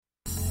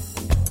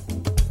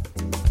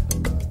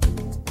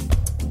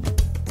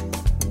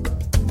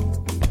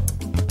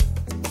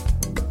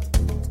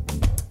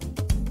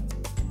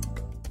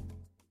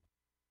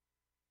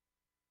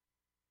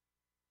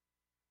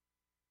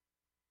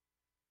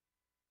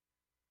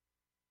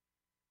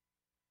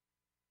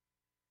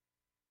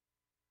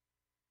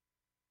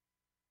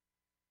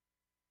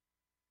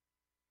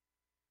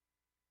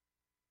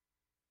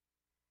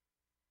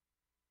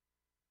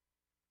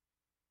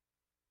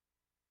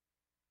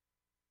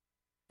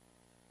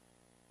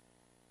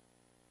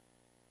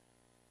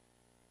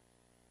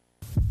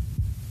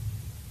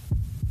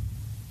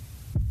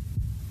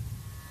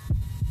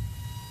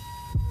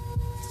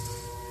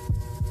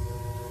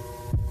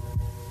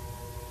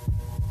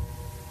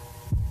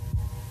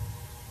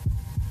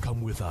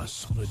Come with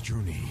us on a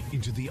journey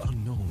into the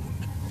unknown,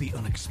 the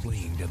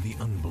unexplained, and the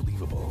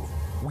unbelievable.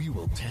 We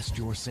will test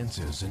your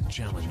senses and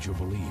challenge your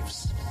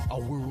beliefs. A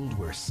world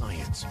where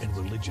science and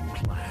religion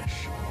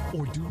clash.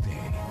 Or do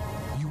they?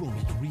 You will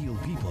meet real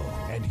people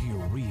and hear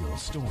real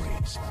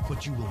stories,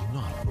 but you will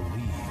not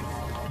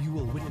believe. You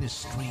will witness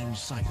strange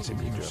sights and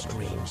hear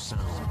strange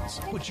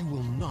sounds, but you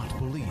will not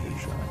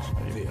believe.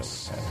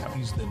 This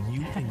is the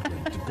New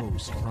England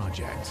Ghost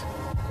Project.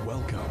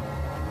 Welcome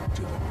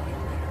to the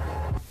nightmare.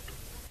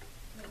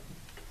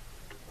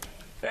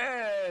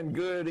 And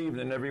good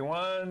evening,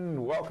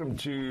 everyone. Welcome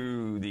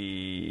to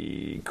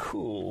the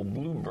cool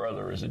Blue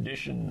Brothers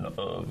edition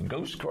of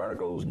Ghost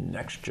Chronicles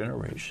Next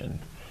Generation.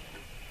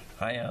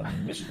 I am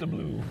Mr.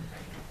 Blue.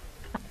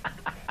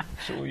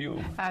 So are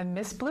you? I'm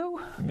Miss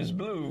Blue. Miss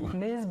Blue.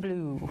 Ms.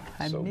 Blue.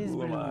 I'm so Ms.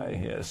 blue Blue. am I,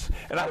 yes.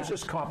 And I was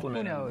just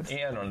complimenting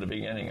Ann on the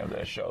beginning of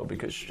that show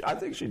because I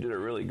think she did a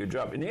really good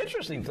job. And the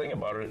interesting thing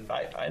about it,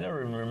 I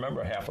never even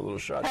remember half of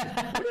those shots.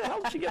 Where the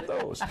hell did you get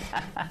those?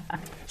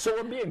 So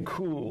we're being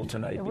cool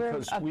tonight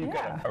because we've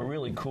got a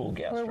really cool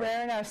guest. We're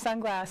wearing our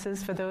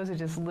sunglasses for those who are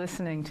just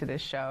listening to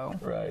this show.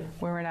 Right.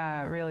 We're in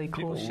our really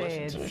cool People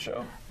shades. listen to the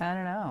show? I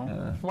don't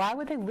know. Why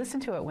would they listen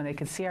to it when they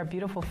could see our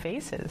beautiful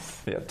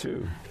faces? Yeah,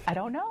 too. I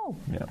don't know.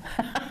 Yeah.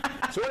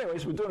 So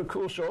anyways, we're doing a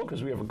cool show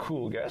because we have a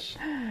cool guest.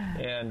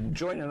 And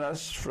joining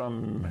us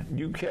from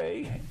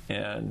UK,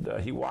 and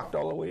he walked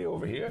all the way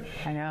over here.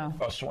 I know.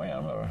 Or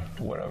swam or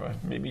whatever.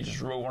 Maybe he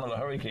just rode one of the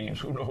hurricanes.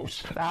 Who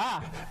knows?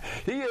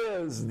 He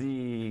is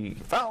the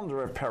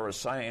founder of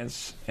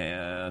Parascience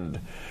and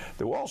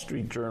the Wall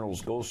Street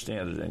Journal's Gold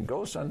Standard and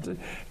Ghost Hunter,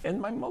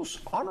 and my most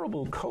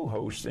honorable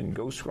co-host in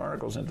Ghost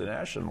Chronicles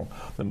International,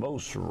 the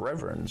most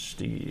Reverend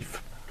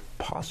Steve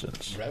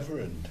Parsons.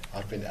 Reverend.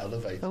 I've been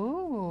elevated.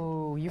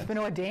 Ooh, you've been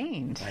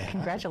ordained.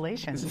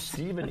 Congratulations. Is it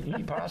Stephen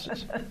E.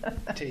 Parsons?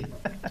 T.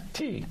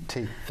 T.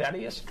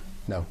 Thaddeus?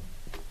 No.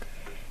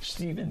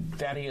 Stephen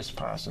Thaddeus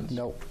Parsons?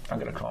 No. I'm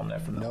going to call him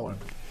that from now on.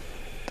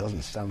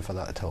 Doesn't stand for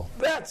that at all.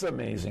 That's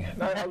amazing.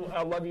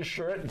 I love your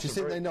shirt. Do you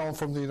think they know I'm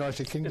from the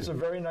United Kingdom? It's a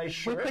very nice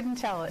shirt. We couldn't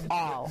tell it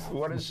all.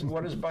 What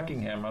is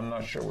Buckingham? I'm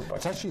not sure what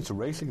Buckingham. It's a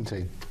racing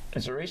team.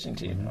 It's a racing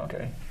team.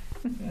 Okay.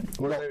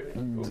 Well,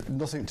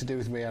 nothing to do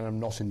with me, and I'm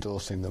not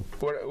endorsing them.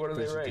 What do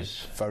they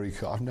race? Very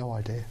cool. I've no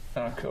idea.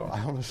 Oh, cool. I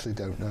honestly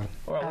don't know.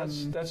 Well,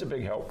 that's a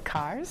big help.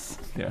 Cars?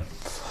 Yeah.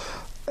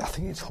 I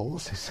think it's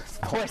horses.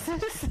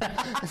 Horses?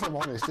 If I'm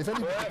honest.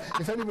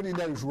 If anybody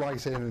knows,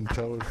 write in and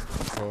tell us.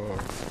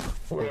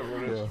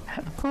 Whatever it is.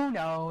 Yeah. Who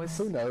knows?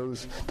 Who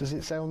knows? Does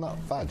it say on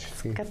that badge?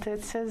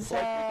 It says I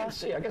can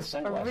see. I got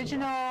sunglasses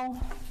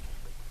original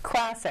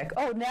classic.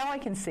 Oh, now I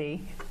can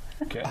see.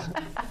 Okay.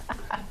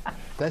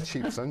 They're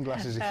cheap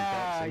sunglasses if you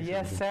can't see.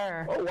 Yes, something.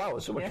 sir. Oh, wow.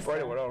 It's so much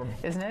brighter without them.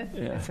 Isn't it?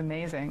 Yeah. It's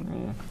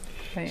amazing.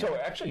 Yeah. So,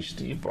 actually,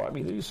 Steve brought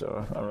me these,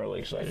 so I'm really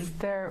excited.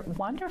 They're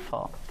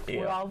wonderful. Yeah.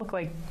 We all look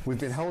like We've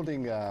been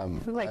holding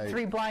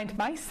three blind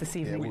mice this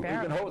evening.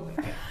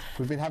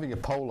 We've been having a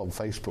poll on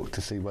Facebook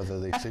to see whether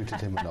they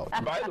suited him or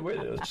not. By the way,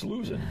 it's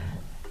losing.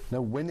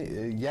 No,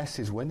 yes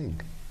is winning.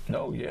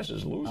 No, yes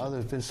is losing. Oh,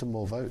 there's been some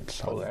more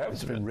votes. Oh, there have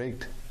It's been. been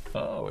rigged.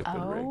 Oh, it's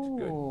been rigged.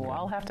 Good. Oh,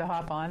 I'll have to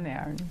hop on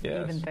there and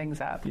even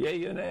things up.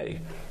 Yay and nay.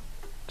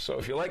 So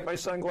if you like my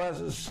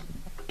sunglasses,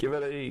 give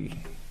it a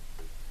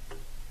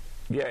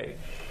yay.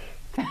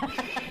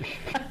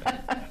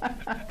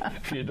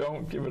 If you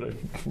don't, give it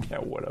a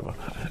whatever.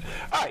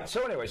 All right.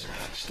 So, anyways,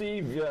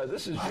 Steve,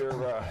 this is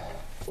your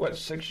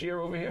sixth year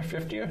over here?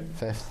 Fifth year?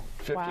 Fifth.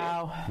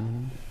 Wow. Year?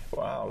 Mm-hmm.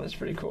 Wow, that's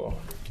pretty cool.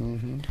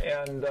 Mm-hmm.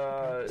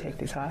 And take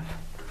these off.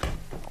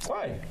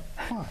 Why?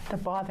 They're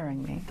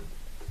bothering me.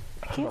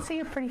 I can't see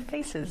your pretty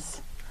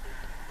faces.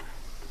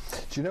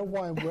 Do you know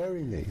why I'm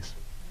wearing these?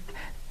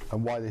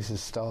 And why this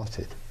has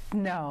started?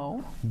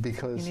 No.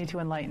 Because you need to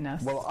enlighten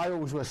us. Well, I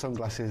always wear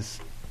sunglasses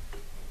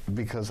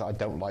because I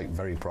don't like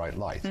very bright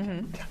light.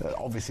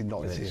 Obviously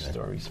not in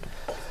stories.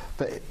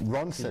 But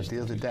Ron said the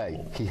other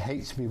day he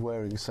hates me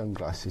wearing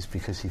sunglasses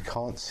because he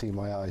can't see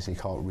my eyes, he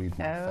can't read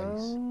my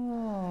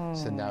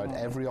face. So now at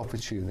every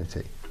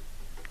opportunity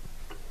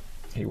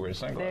he wears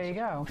sunglasses. There you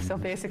go. So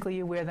basically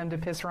you wear them to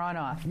piss Ron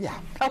off. Yeah.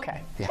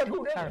 Okay. Yeah. But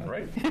who doesn't,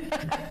 right?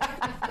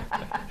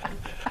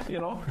 You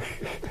know?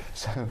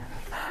 So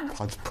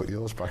I'll just put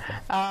yours back on.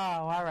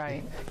 Oh, all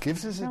right.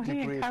 Gives us a degree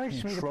he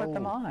encouraged of control. me to put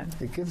them on.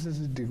 It gives us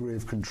a degree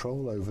of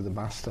control over the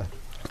master.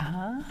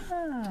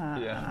 Ah.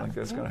 Yeah, I think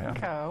that's going to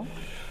happen. Okay.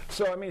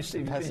 So, I mean,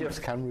 Steve, peasants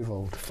can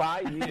revolt.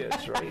 5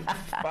 years, right?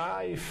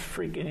 5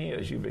 freaking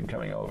years you've been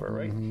coming over,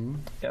 right?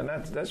 Mm-hmm. And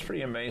that's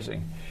pretty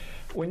amazing.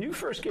 When you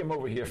first came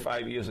over here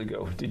 5 years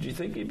ago, did you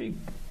think you'd be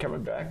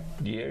coming back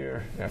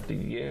year after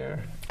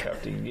year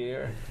after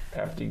year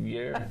after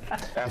year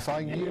after If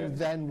I knew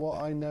then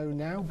what I know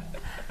now?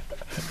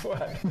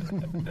 What?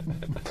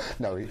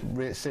 No,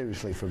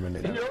 seriously for a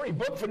minute. You're already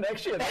booked for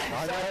next year.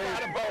 I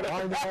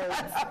know.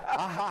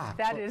 Aha.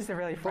 That is the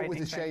really But frightening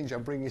with the thing. change,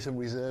 I'm bringing some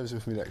reserves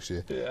with me next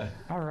year. Yeah.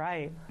 All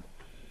right.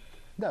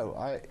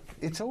 No,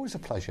 it's always a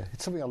pleasure.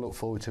 It's something I look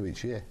forward to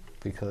each year.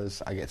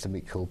 because I get to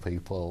meet cool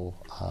people,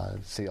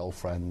 see old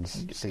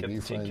friends, see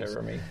new friends. Take care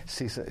of me.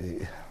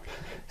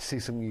 See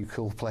some new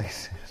cool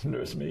places.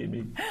 Nurse made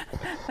me.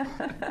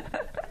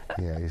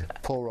 Yeah,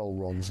 poor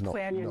old Ron's not.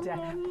 Plan your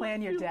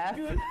death.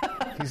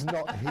 He's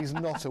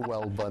not a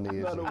well bunny.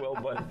 Not a well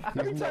bunny.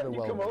 Every time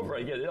you come bunny. over,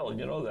 I get ill.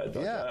 You know that.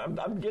 Yeah.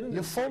 I'm getting.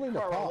 You're falling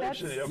apart.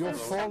 You're falling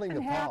something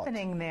apart.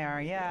 happening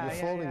there. Yeah. You're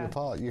falling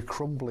apart. You're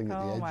crumbling at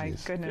the edges. Oh my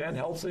goodness. Van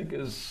Helsing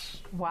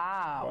is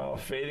Wow.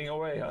 fading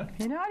away, huh?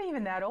 You're not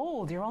even that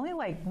old. You're only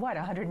like what,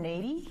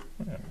 180?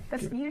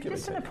 You're give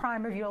just or in the take.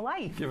 prime of your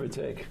life. Give or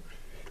take.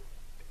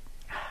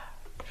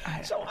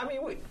 So, I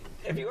mean,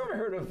 have you ever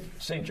heard of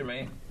Saint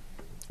Germain?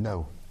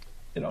 No.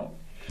 You know?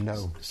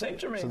 No. Saint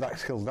Germain. So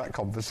that's killed that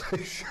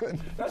conversation.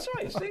 That's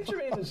right. Saint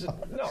Germain is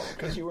no,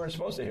 because you weren't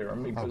supposed to hear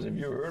him. Because if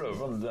you heard of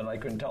him, then I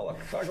couldn't talk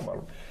about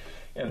him.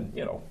 And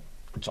you know,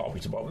 it's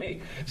always about me.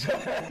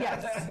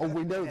 Yes. Oh,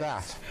 we know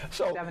that.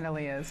 So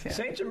Definitely is. Yeah.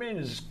 Saint Germain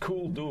is this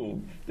cool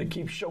dude that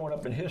keeps showing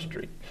up in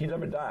history. He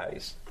never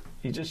dies.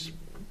 He just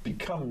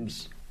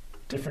becomes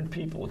different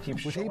people. He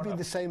keeps Would showing he be up.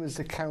 the same as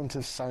the Count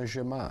of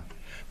Saint-Germain?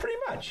 Pretty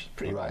much.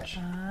 Right.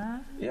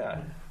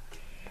 Yeah.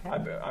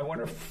 I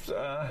wonder if.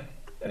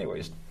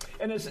 Anyways,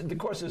 and of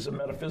course, there's a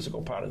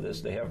metaphysical part of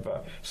this. They have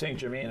Saint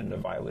Germain and the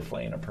violet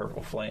flame, a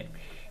purple flame,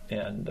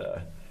 and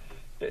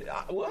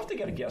we'll have to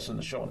get a guest on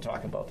the show and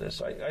talk about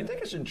this. I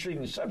think it's an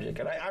intriguing subject,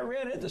 and I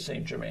ran into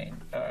Saint Germain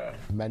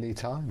Many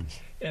times.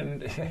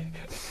 and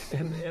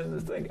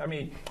the thing. I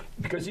mean,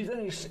 because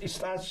you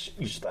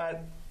start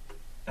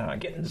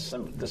getting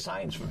the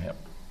signs from him.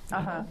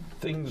 Uh-huh.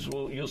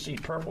 You'll see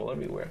purple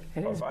everywhere.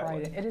 It or is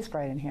violet. bright. It is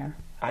bright in here.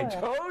 I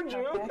told you.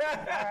 Okay. All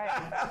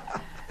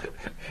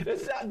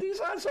right. These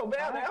aren't so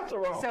bad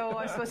after all. So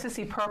I'm supposed to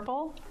see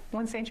purple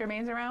when Saint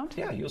Germain's around?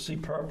 Yeah, you'll see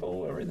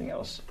purple, everything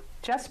else.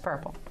 Just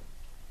purple.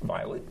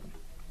 Violet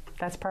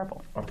That's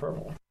purple. or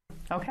purple,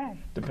 Okay.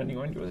 depending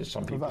on you.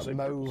 Some people about say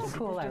mauve? How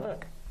cool I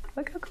look.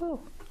 Look how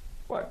cool.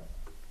 What?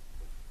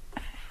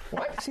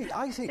 What? See,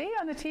 I think. See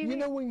on the TV? You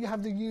know when you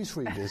have the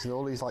newsreaders and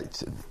all these like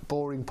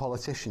boring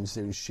politicians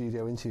doing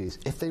studio interviews?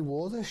 If they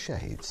wore their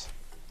shades,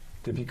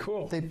 To be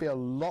cool. they'd be a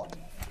lot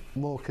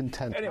more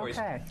content. Anyways,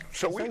 Okay.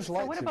 so Those So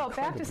lights what are about back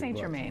to incredibly Saint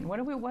bright. Germain? What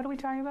are we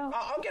talking about?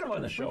 I'll get him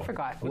on the show. We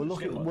forgot. We're We'll just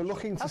get him on looking. the We're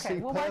looking to Okay, see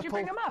well, purple. why'd you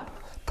bring him up?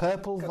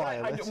 Purple show.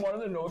 I violet. just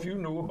wanted to know if you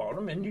knew about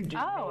him, and you didn't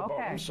know about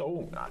okay. him,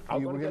 so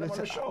I'm You going were to get him gonna on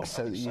the show.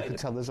 so I'm that you could excited.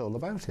 tell us all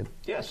about him.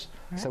 Yes.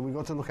 So we've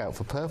got to look out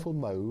for purple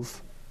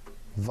mauve,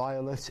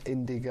 violet,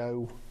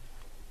 indigo,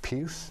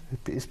 puce.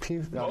 Is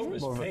puce? No, Mauve it's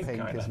is more of a pink, pink,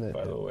 kinda, isn't it?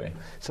 by the way.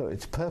 So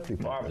it's purpley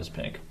pink. Mauve is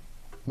pink.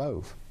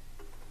 Mauve,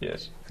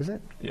 Yes. is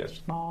it? Yes.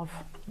 Mauve.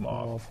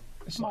 Mauve.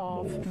 It's not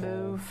Mauve.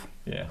 Move.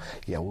 Yeah.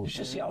 Yeah. Well, You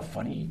should see how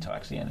funny he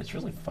talks, Ian. It's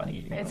really funny.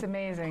 You It's know?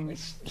 amazing.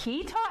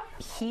 He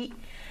talks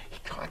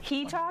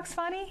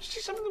funny?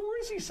 See some of the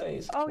words he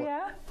says. Oh,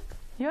 yeah?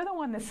 You're the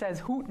one that says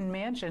Hooten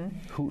Mansion.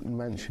 Houghton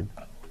Mansion,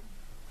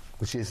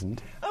 which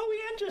isn't. Oh,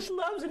 Ian just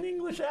loves an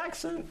English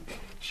accent.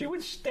 She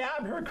would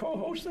stab her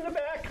co-host in the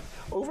back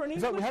over an In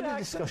English fact, we had a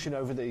accent. discussion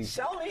over the.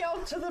 Sell me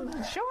out to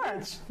the Sure.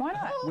 kids. Why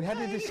not? We had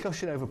a Okay.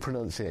 discussion over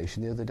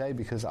pronunciation the other day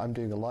because I'm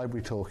doing a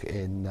library talk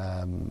in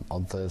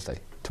on Thursday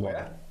tomorrow,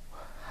 Where?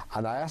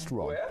 and I asked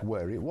Ron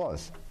Where? it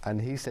was,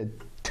 and he said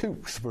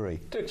Tewkesbury.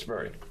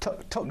 Tewkesbury.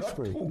 Not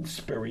Tewkesbury.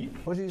 Tewkesbury.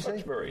 What did you say?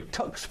 Tewkesbury.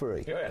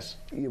 Tewkesbury. Yes.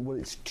 Yeah, well,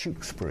 it's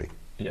Tewkesbury.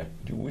 Yeah.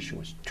 You wish it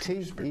was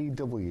Tewkesbury.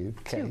 Tewk.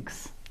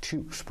 Tewkes.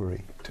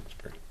 Tewkesbury.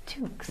 Tewkesbury.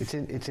 Tukes.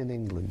 It's in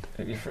England.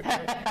 You're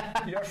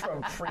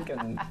from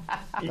freaking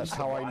east That's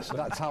how of I. Boston.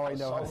 That's how I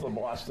know. South of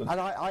Boston. And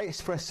I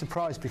expressed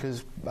surprise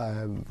because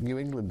New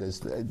Englanders.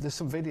 There's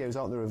some videos,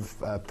 aren't there,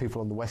 of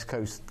people on the West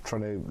Coast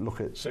trying to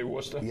look at. Say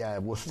Worcester. Yeah,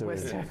 Worcester.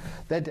 Worcester.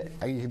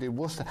 And you can do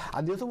Worcester.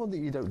 And the other one that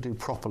you don't do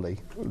properly,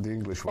 the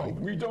English Oh, way,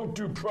 we don't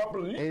do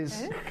properly.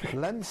 is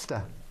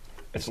Leominster.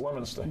 It's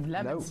Leominster, No,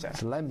 Leominster.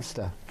 it's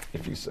Leominster.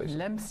 if you say so.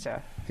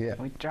 Leominster. Yeah.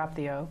 We dropped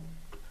the O.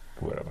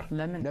 Whatever.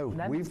 No,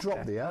 we've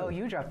dropped the O. Oh,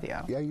 you dropped the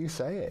O. Yeah, you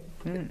say it.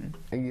 And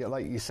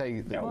you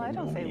say. Yeah. Well, I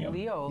don't say Aluminium.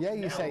 Leo. Yeah,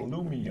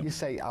 Aluminium. you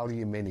say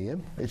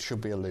aluminium. It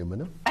should be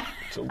aluminum.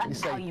 So You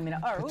say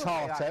Aluminium. Oh, we're off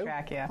potato.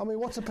 track, yeah. I mean,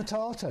 what's a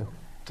potato?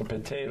 it's a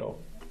potato.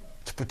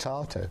 It's a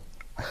potato.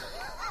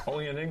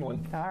 Only in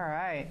England. All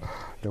right.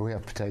 No, we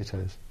have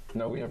potatoes.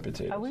 No, we have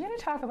potatoes. Are we going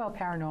to talk about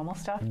paranormal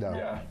stuff? No,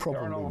 Yeah,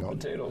 probably paranormal not.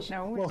 potatoes.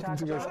 No, we're Welcome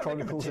to talking Ghost about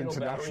Chronicles Potato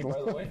International.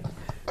 Battery, by the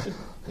way.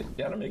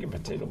 Yeah, to make a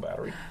potato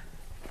battery.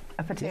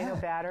 a potato Yeah.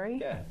 battery.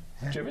 Yeah.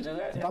 Did you ever do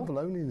that?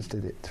 Babylonians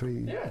did it.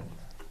 Yeah.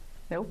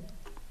 Nope.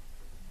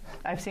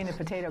 I've seen a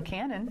potato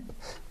cannon.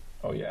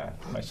 Oh, yeah.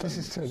 My son, This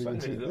is turning son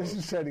into made this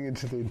those. is turning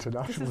into the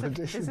international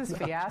edition. This is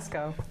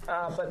fiasco.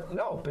 But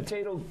no,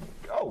 potato.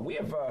 Oh, we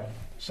have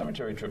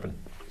cemetery tripping.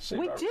 Save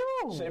We our,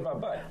 do. Save our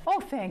butt. Oh,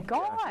 thank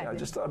God. Yeah, I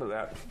just thought of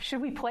that.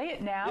 Should we play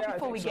it now Yeah, I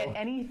before we think get so.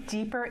 any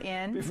deeper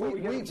in? Before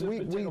we get into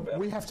potato battery.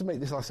 we have to make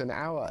this last an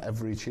hour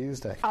every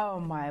Tuesday. Oh,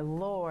 my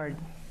Lord.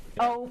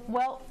 Oh,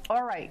 well,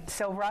 all right.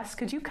 So, Russ,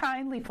 could you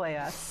kindly play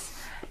us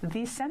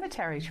the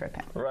cemetery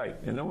tripping? Right.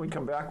 And then when we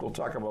come back, we'll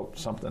talk about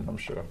something, I'm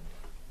sure.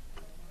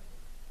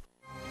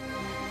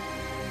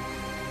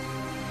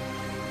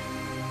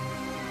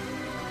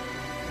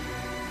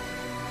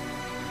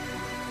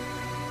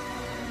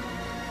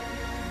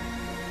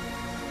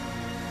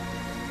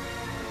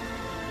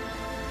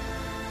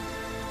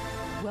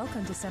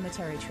 Welcome to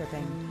Cemetery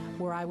Tripping,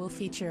 where I will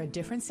feature a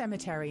different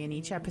cemetery in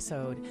each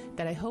episode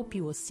that I hope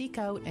you will seek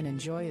out and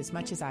enjoy as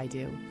much as I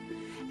do.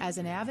 As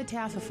an avid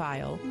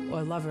taphophile,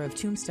 or lover of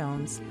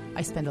tombstones,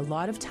 I spend a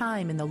lot of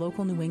time in the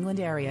local New England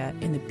area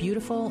in the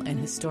beautiful and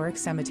historic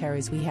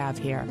cemeteries we have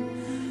here.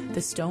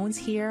 The stones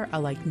here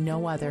are like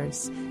no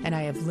others, and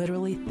I have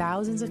literally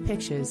thousands of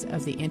pictures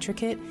of the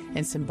intricate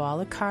and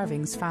symbolic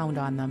carvings found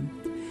on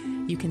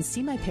them. You can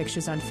see my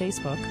pictures on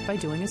Facebook by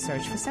doing a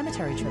search for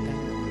Cemetery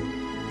Tripping.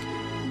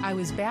 I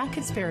was back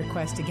at Spirit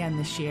Quest again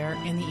this year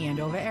in the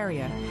Andover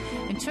area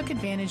and took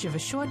advantage of a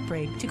short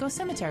break to go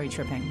cemetery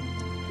tripping.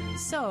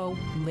 So,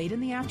 late in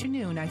the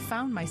afternoon, I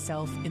found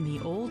myself in the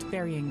old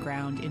burying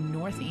ground in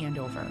North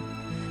Andover.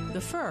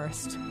 The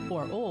first,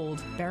 or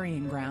old,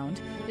 burying ground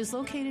is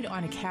located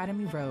on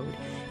Academy Road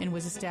and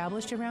was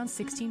established around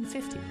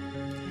 1650.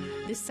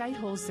 This site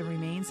holds the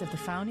remains of the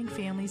founding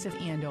families of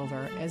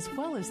Andover as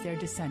well as their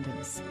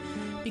descendants.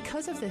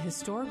 Because of the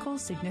historical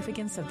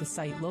significance of the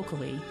site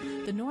locally,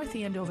 the North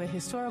Andover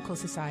Historical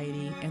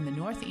Society and the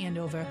North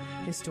Andover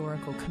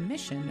Historical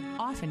Commission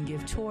often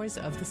give tours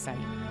of the site.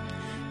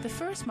 The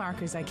first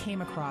markers I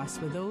came across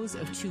were those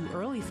of two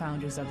early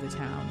founders of the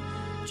town,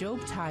 Job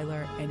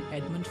Tyler and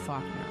Edmund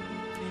Faulkner.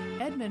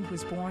 Edmund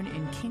was born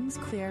in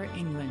Kingsclear,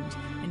 England,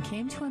 and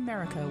came to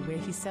America where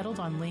he settled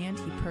on land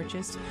he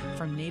purchased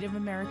from Native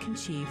American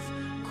chief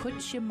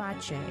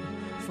Kutchimache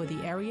for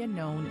the area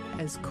known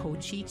as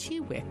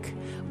Cochichewick,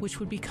 which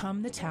would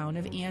become the town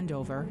of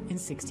Andover in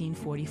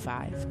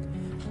 1645.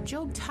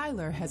 Job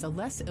Tyler has a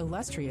less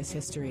illustrious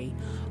history,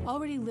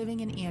 already living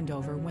in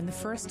Andover when the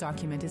first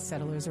documented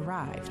settlers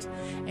arrived,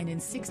 and in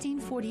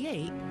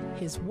 1648,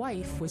 his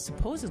wife was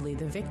supposedly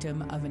the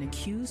victim of an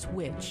accused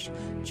witch,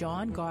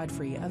 John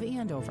Godfrey of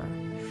Andover.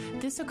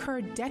 This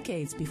occurred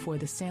decades before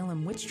the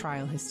Salem witch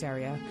trial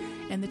hysteria,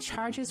 and the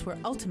charges were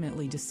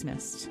ultimately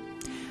dismissed.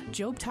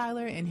 Job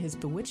Tyler and his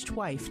bewitched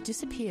wife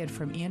disappeared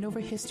from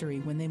Andover history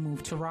when they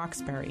moved to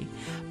Roxbury,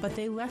 but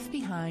they left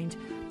behind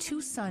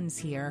two sons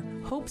here,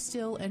 Hope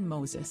Still and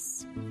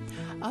Moses.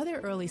 Other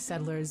early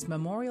settlers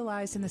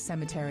memorialized in the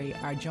cemetery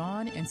are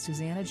John and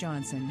Susanna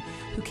Johnson,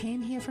 who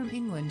came here from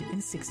England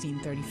in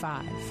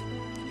 1635.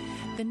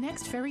 The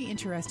next very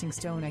interesting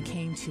stone I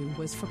came to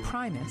was for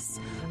Primus,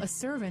 a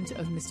servant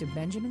of Mr.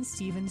 Benjamin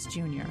Stevens,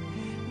 Jr.,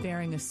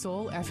 bearing a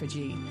sole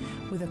effigy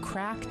with a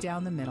crack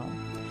down the middle.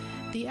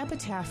 The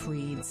epitaph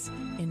reads,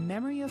 "In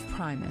memory of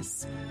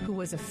Primus, who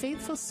was a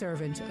faithful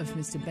servant of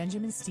Mr.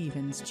 Benjamin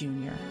Stevens,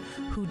 Jr.,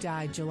 who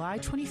died July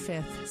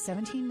 25,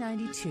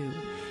 1792,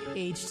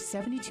 aged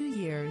 72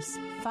 years,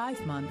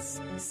 5 months,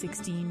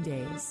 16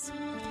 days."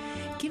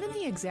 Given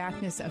the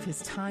exactness of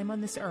his time on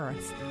this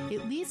earth,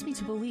 it leads me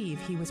to believe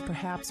he was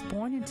perhaps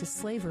born into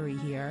slavery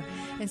here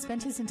and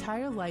spent his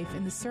entire life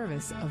in the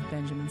service of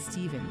Benjamin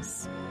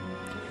Stevens.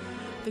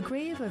 The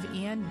grave of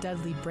Anne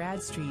Dudley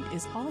Bradstreet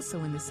is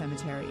also in the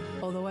cemetery,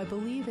 although I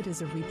believe it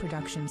is a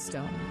reproduction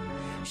stone.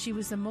 She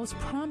was the most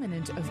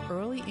prominent of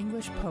early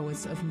English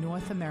poets of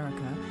North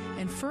America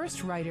and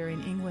first writer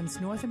in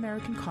England's North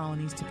American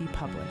colonies to be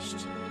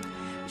published.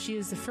 She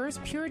is the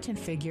first Puritan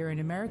figure in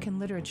American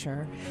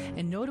literature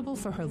and notable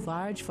for her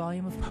large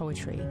volume of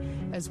poetry,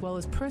 as well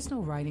as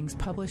personal writings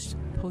published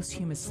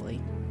posthumously.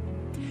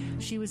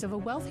 She was of a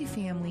wealthy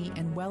family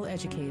and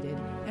well-educated,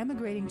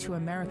 emigrating to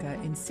America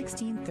in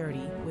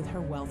 1630 with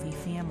her wealthy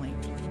family.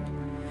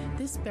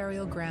 This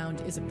burial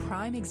ground is a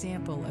prime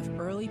example of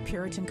early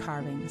Puritan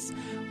carvings,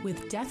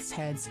 with death's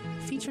heads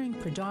featuring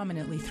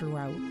predominantly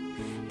throughout.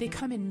 They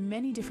come in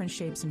many different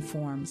shapes and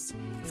forms,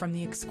 from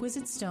the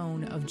exquisite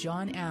stone of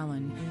John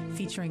Allen,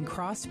 featuring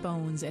crossed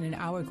bones and an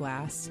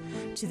hourglass,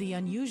 to the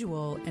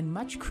unusual and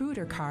much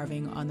cruder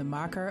carving on the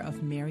marker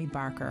of Mary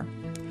Barker.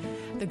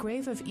 The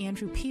grave of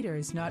Andrew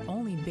Peters not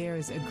only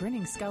bears a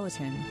grinning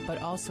skeleton,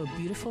 but also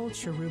beautiful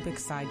cherubic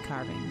side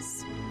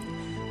carvings.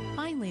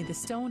 Finally, the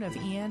stone of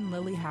Anne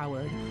Lily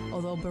Howard,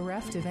 although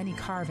bereft of any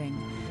carving,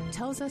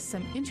 tells us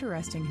some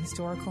interesting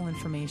historical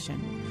information.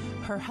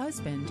 Her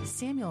husband,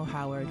 Samuel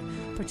Howard,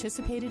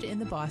 participated in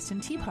the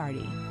Boston Tea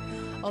Party.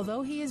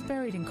 Although he is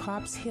buried in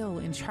Copp's Hill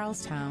in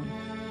Charlestown,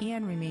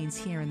 Anne remains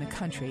here in the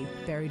country,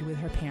 buried with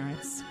her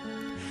parents.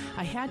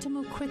 I had to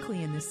move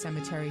quickly in this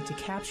cemetery to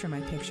capture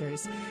my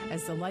pictures,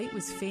 as the light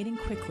was fading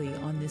quickly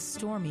on this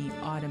stormy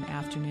autumn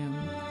afternoon.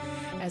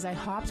 As I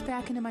hopped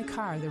back into my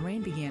car, the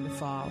rain began to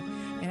fall,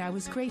 and I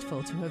was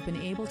grateful to have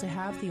been able to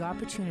have the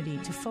opportunity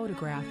to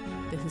photograph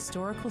the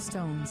historical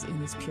stones in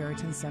this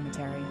Puritan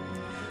cemetery.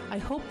 I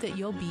hope that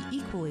you'll be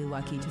equally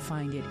lucky to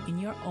find it in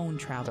your own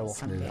travels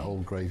someday. They're often in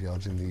old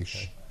graveyards in the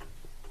UK.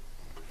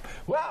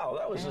 Wow,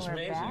 that was just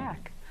amazing.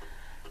 Back.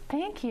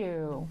 Thank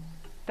you.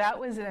 That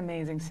was an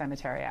amazing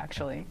cemetery,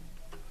 actually.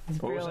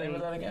 What was the name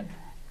of that again?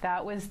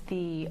 That was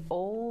the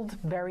old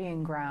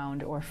burying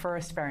ground, or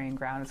first burying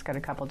ground. It's got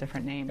a couple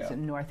different names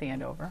in North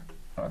Andover.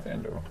 North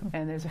Andover.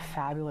 And there's a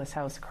fabulous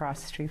house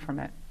across the street from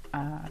it,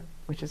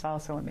 which is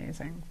also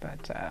amazing.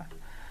 But I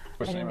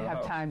didn't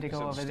have time to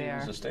go over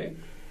there. Stevens Estate?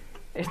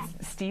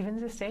 It's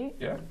Stevens Estate?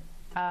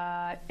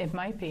 Yeah. It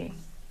might be.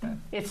 Yeah.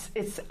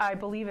 It's. I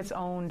believe it's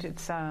owned.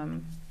 It's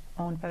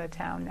owned by the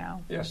town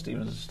now. Yeah,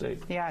 Stevens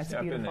Estate. Yeah, it's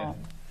beautiful.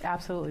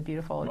 Absolutely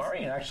beautiful.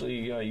 Marion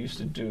actually used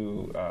to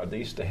do, they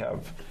used to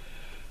have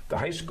the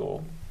high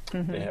school,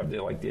 they have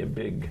their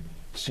big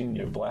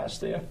senior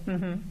blast there,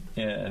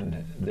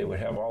 and they would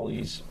have all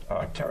these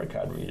tarot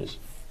card readers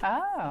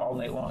all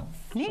night long.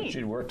 Neat. So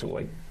she'd work till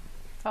like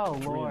 3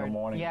 in the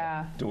morning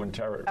doing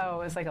tarot.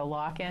 Oh, it was like a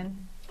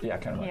lock-in? Yeah,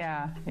 kind of.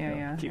 Yeah.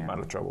 Keep them out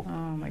of trouble. Oh,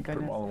 my goodness.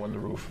 Put them all on the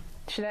roof.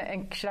 Should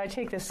I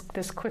take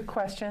this quick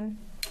question?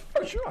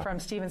 Oh, sure. From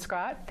Stephen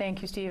Scott.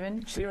 Thank you,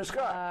 Stephen. Stephen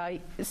Scott.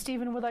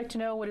 Stephen would like to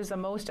know what is the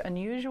most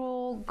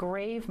unusual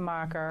grave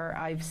marker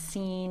I've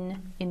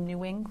seen in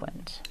New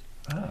England.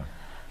 Was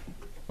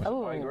it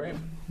my grave?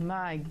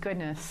 My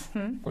goodness.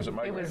 Was it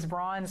my grave? It was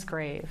Ron's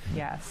grave,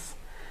 yes.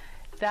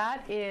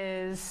 That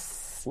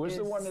is... Where's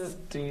the one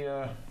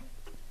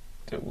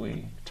that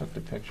we took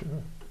the picture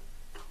of?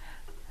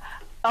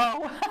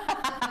 Oh.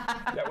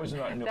 That was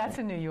not New That's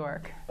in New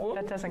York. Well,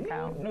 that doesn't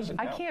count.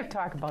 I can't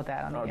talk about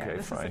that on the air.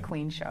 This is a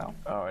clean show.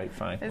 All right,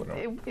 fine.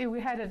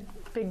 It had a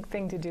big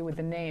thing to do with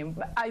the name.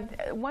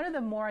 One of the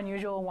more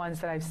unusual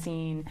ones that I've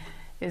seen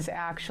is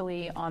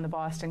actually on the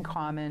Boston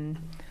Common.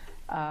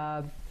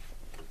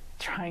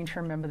 Trying to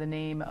remember the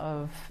name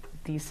of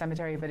the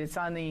cemetery, but it's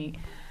on the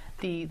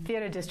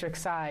theater district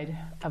side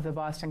of the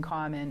Boston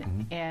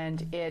Common,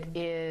 and it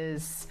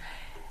is...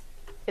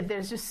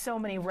 There's just so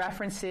many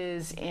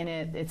references in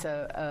it. It's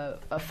a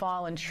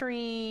fallen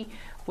tree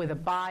with a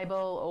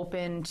Bible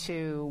open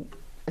to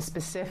a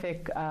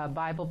specific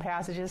Bible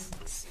passages.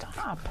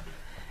 Stop.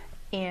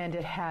 And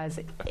it has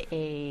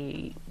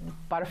a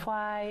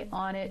butterfly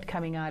on it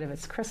coming out of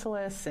its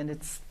chrysalis, and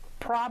it's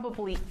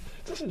probably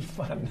this is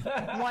fun.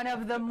 one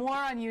of the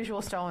more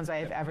unusual stones I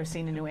have ever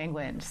seen in New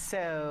England.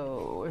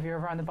 So if you're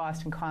ever on the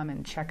Boston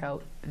Common, check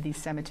out the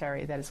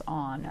cemetery that is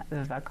on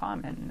the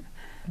Common.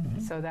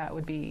 So that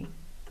would be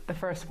the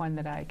first one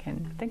that I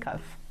can think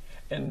of.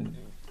 And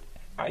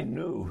I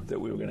knew that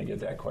we were going to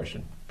get that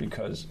question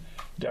because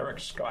Derek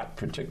Scott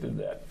predicted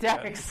that.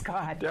 Derek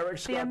Scott.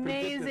 The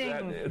amazing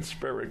predicted that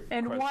spirit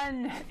and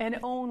question. One and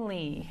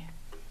only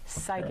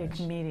psychic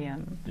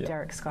medium,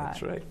 Derek Scott.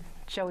 That's right.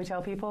 Shall we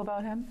tell people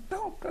about him?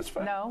 No, that's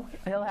fine. No,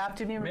 he'll have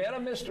to be man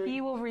of mystery.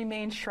 He will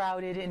remain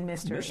shrouded in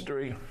mystery.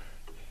 Mystery.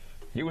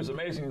 He was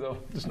amazing, though.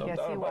 There's no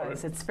doubt about it.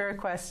 Yes, he was. At Spirit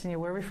Quest, and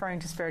we're referring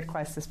to Spirit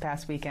Quest this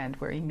past weekend,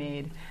 where he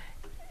made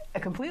a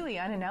completely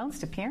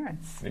unannounced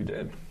appearance. He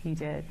did. He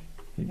did.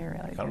 He really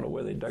did. I don't know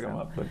where they dug him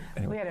up, but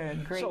anyway. We had a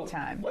great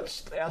time.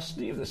 Let's ask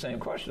Steve the same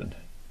question.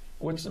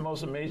 What's the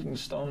most amazing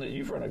stone that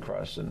you've run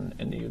across in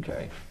the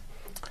UK?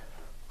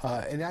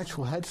 In the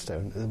actual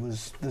headstone,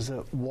 there's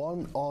a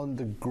one on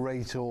the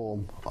Great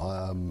Orme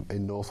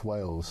in North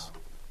Wales,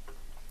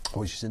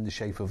 which is in the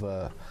shape of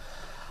I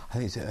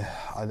think it's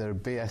either a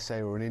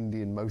BSA or an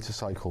Indian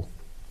motorcycle.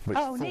 But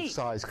it's full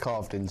size,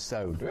 carved in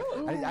stone.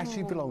 Really? And it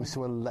actually belongs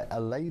to a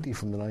lady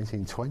from the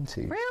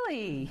 1920s.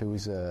 Really? Who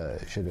was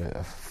she had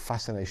a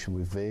fascination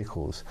with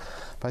vehicles.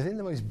 But I think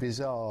the most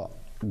bizarre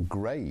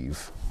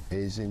grave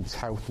is in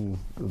Towton,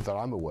 that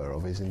I'm aware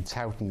of, is in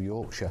Towton,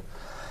 Yorkshire,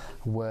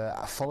 where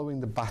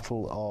following the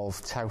Battle of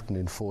Towton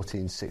in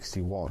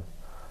 1461,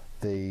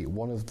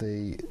 one of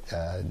the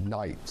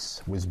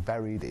knights was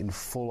buried in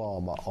full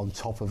armour on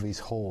top of his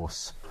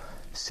horse,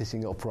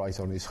 sitting upright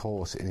on his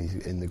horse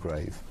in the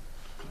grave.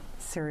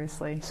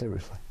 Seriously?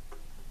 Seriously.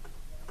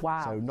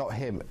 Wow. So not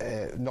him,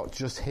 not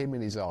just him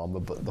in his armour,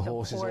 but the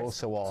horse is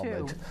also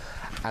armoured,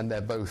 and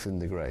they're both in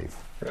the grave.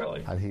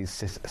 Really? And he's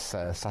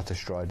sat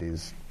astride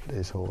his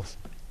horse.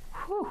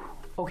 Whew.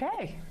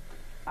 Okay.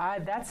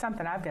 That's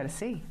something I've got to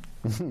see.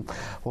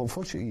 Well,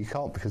 unfortunately, you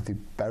can't because they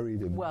buried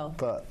him. Well,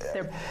 but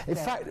in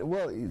fact,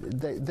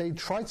 they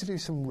tried to do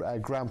some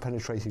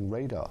ground-penetrating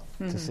radar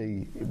to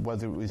see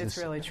whether it was. It's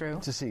really true.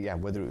 To see,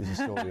 whether it was a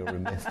story or a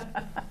myth.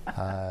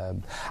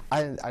 And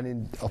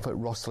up at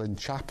Rosslyn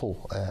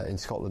Chapel in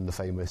Scotland, the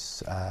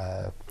famous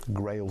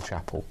Grail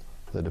Chapel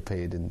that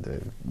appeared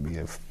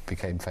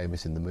became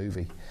famous in the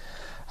movie.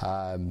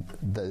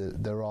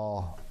 There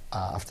are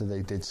after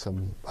they did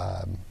some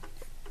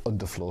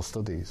underfloor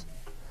studies,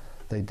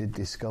 they did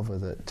discover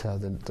that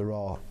there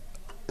are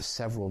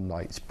several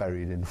knights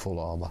buried in full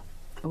armour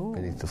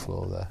beneath the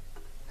floor there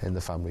in the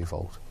family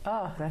vault.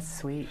 Oh, that's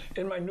sweet.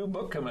 In my new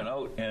book coming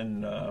out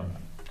in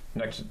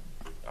next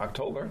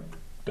October,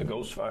 The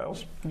Ghost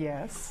Files.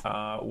 Yes.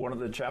 One of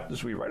the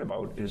chapters we write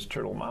about is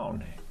Turtle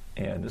Mound,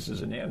 and this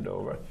is in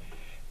Andover,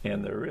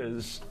 and there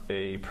is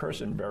a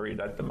person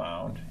buried at the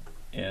mound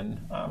in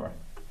armour.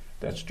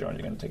 That's John.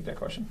 You're going to take that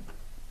question?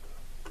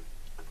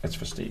 It's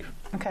for Steve.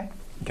 Okay.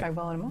 I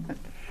will in a moment.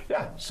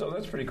 Yeah, so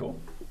that's pretty cool.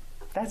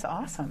 That's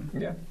awesome.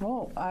 Yeah.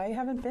 Well, I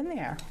haven't been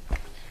there.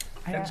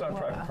 It's on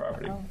private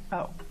property.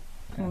 Well,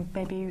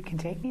 maybe you can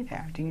take me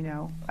there. Do you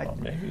know?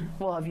 Maybe.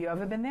 Well, have you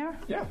ever been there?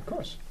 Yeah, of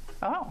course.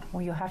 Oh,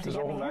 well, you'll have to get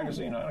me in. There's a whole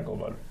magazine article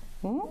about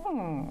it.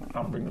 Ooh.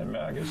 I'll bring the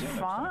magazine.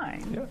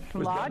 Fine. Yeah.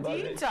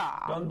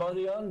 La-dee-da. Done by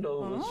the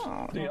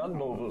Andovers. The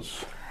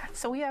Andovers.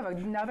 So we have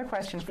another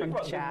question from the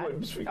chat.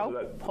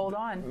 Hold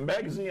on.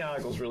 Magazine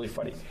article is really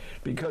funny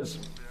because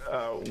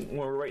when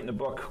we're writing the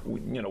book,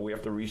 we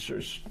have to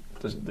research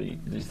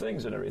these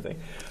things and everything.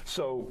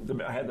 So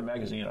I had the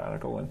magazine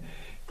article,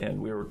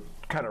 and we were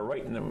kind of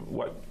writing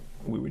what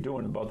we were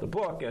doing about the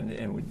book,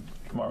 and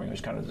Maureen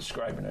was kind of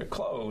describing her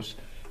clothes,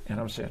 and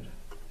I'm saying,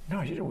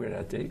 no, you didn't wear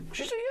that day.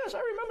 She said, yes, I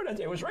remember that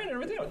day. It was raining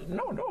and everything.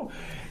 No.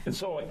 And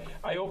so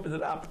I opened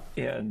it up,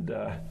 and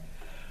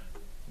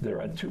there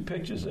are 2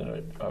 pictures in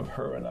it of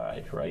her and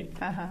I, right?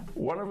 Uh-huh.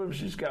 One of them,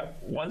 she's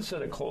got one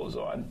set of clothes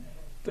on.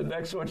 The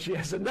next one, she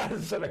has another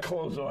set of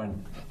clothes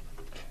on.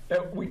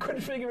 And we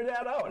couldn't figure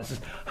that out. It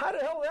says, how the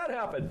hell did that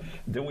happen?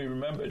 Then we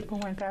remembered. We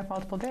went back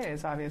multiple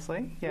days,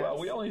 obviously. Yes. Well,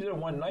 we only did it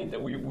one night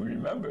that we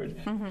remembered.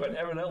 Mm-hmm. But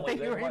evidently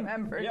they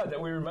remembered. Yeah, that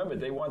we remembered.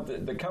 They want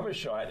the cover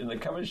shot. In the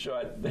cover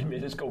shot, they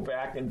made us go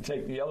back and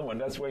take the other one.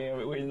 That's why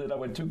we ended up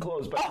with 2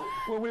 clothes. But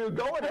when we were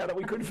going at it,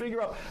 we couldn't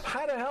figure out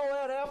how the hell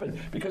that happened.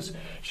 Because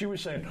she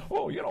was saying,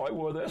 I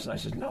wore this. And I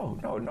said, no,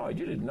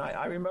 you didn't.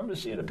 I remember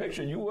seeing a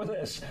picture, and you wore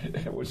this.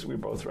 We were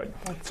both right.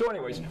 So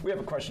anyways, we have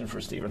a question for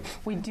Stephen.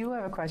 We do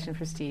have a question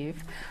for Steve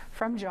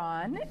from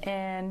John.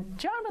 And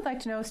John would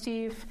like to know,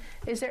 Steve,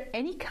 is there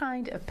any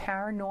kind of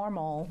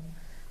paranormal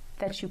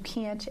that you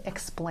can't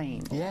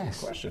explain?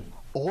 Yes. Question.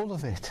 All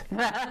of it.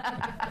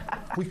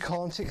 We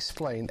can't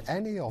explain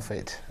any of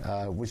it,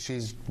 which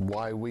is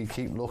why we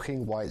keep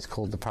looking, why it's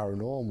called the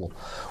paranormal.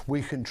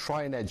 We can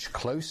try and edge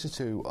closer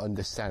to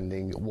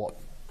understanding what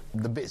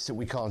the bits that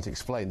we can't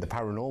explain, the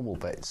paranormal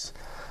bits,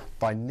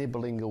 by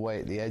nibbling away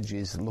at the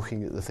edges,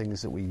 looking at the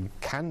things that we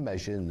can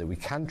measure and that we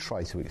can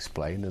try to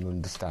explain and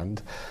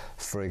understand.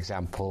 For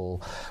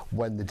example,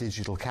 when the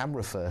digital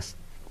camera first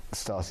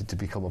started to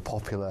become a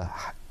popular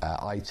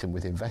item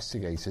with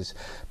investigators,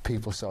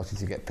 people started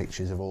to get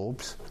pictures of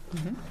orbs.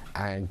 Mm-hmm.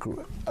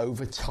 And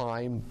over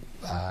time,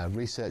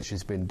 research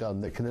has been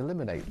done that can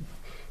eliminate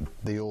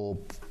the orb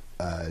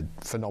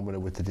phenomena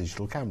with the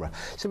digital camera.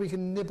 So we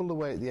can nibble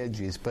away at the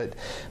edges, but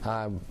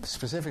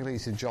specifically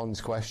to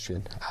John's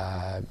question,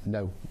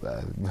 no,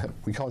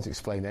 we can't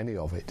explain any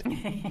of it.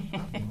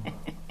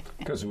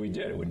 Because if we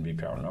did, it wouldn't be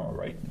paranormal,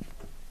 right?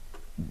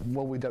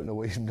 Well, we don't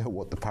even know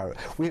what the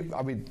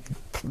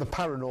the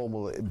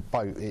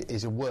paranormal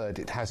is a word,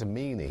 it has a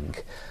meaning,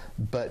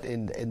 but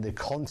in the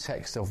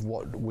context of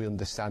what we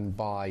understand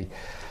by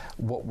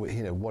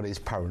what is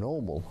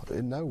paranormal,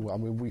 no, I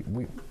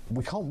mean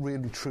we can't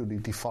really truly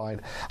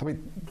define. I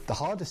mean, the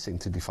hardest thing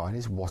to define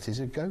is what is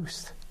a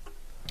ghost.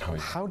 Oh, yeah.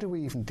 How do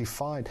we even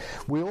define?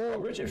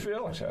 Richard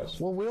Felix has.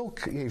 Well,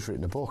 he's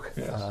written a book.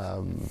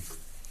 Yes.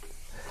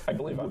 I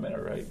believe I'm in it,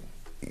 right?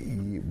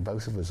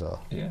 Both of us are.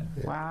 Yeah.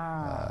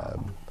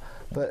 Wow.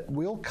 But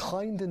we all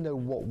kind of know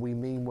what we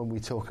mean when we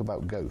talk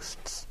about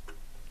ghosts.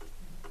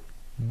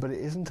 But it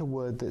isn't a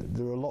word that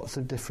there are lots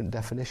of different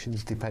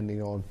definitions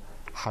depending on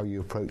how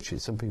you approach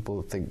it. Some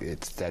people think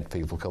it's dead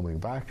people coming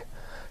back.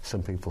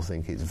 Some people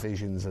think it's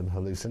visions and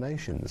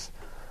hallucinations.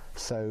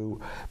 So,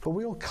 but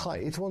we all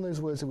it's one of those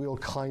words that we all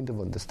kind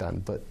of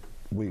understand, but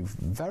we're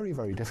very,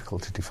 very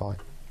difficult to define.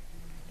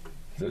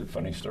 The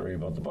funny story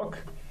about the book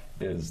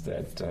is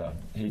that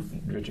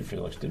Richard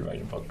Felix did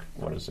write a book,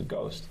 What is a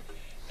Ghost?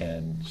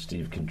 And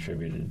Steve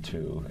contributed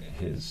to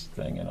his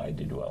thing, and I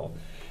did well.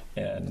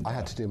 And I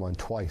had to do mine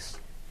twice.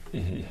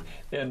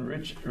 And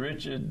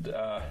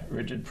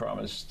Richard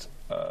promised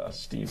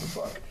Steve a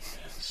book.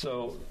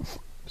 So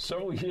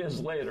several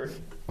years later,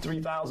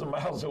 3,000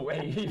 miles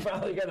away, he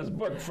finally got his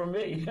book from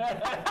me.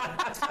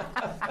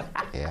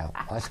 Yeah,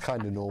 that's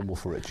kind of normal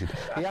for Richard.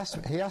 He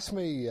asked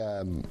me.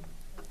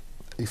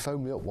 He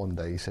phoned me up one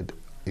day. He said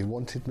he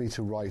wanted me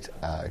to write.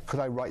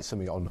 Could I write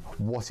something on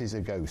what is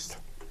a ghost?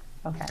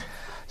 Okay.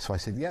 So I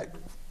said, yeah.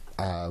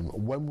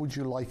 When would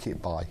you like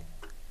it by?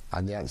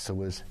 And the answer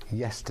was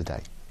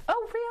yesterday.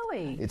 Oh,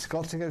 really? It's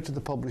got to go to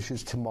the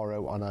publishers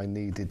tomorrow, and I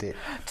needed it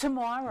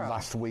tomorrow.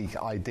 Last week,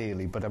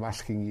 ideally, but I'm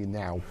asking you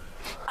now.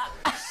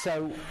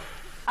 So,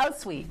 how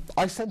sweet.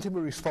 I sent him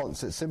a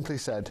response that simply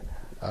said,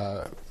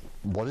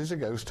 "What is a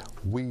ghost?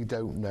 We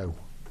don't know."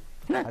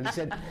 And he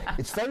said,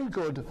 "It's very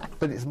good,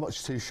 but it's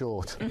much too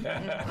short."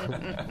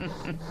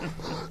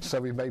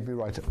 So he made me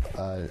write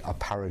a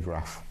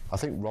paragraph. I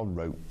think Ron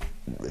wrote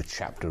a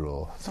chapter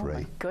or 3. Oh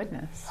my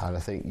goodness! And I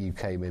think you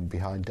came in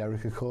behind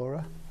Derek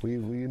Acora. Were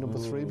you number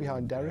 3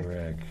 behind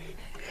Derek?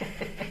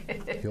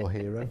 Your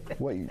hero.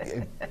 What?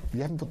 You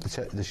haven't put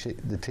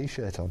the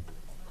T-shirt on.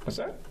 What's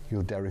that?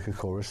 Your Derek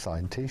Acora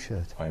signed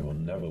T-shirt. I will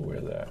never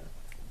wear that.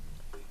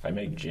 I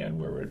make Jan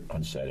wear it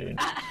on Saturday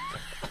night.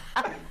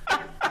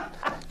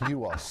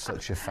 You are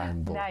such a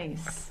fanboy.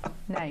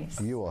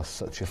 Nice. You are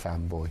such a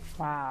fanboy.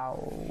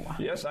 Wow.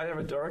 Yes, I have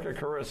a Derek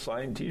Acora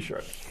signed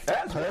T-shirt.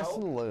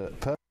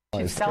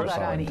 You sell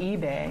that on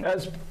eBay.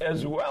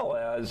 As well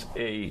as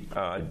a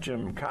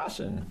Jim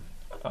Carson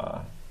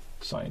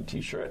signed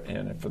T-shirt.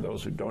 And for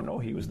those who don't know,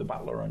 he was the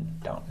butler on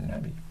Downton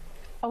Abbey.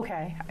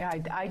 Okay.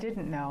 I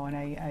didn't know, and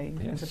I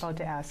was about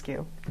to ask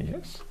you.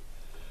 Yes.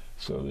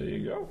 So there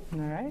you go. All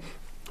right.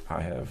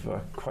 I have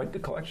quite the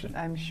collection.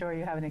 I'm sure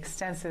you have an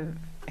extensive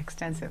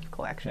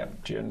collection. Yeah,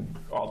 Gin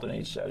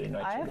alternates Saturday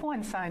nights. I have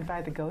one signed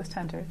by the Ghost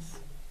Hunters.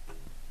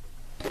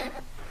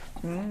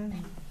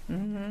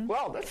 Mm-hmm.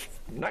 Well, that's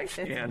nice.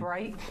 It's Jan.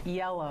 bright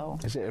yellow.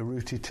 Is it a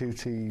Rooty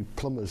Tooty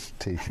plumber's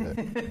T-shirt?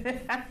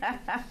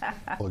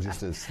 Or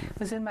just as... It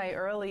was in my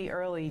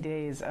early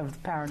days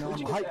of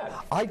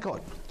paranormal. I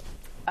got...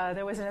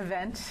 There was an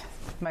event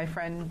my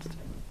friend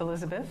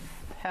Elizabeth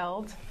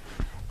held,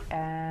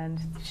 and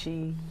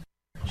she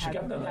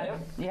got them there?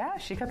 Yeah,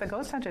 she got the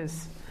Ghost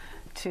Hunters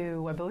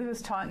to, I believe it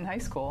was Taunton High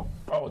School.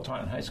 Oh,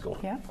 Taunton High School.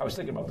 Yeah. I was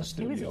thinking about the It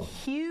studio. was a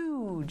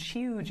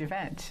huge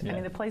event. Yeah. I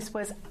mean, the place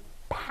was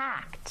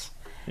packed.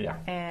 Yeah.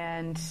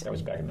 And That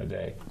was back in the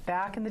day.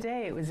 back in the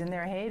day, it was in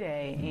their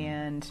heyday,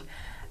 and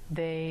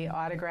they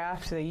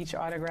each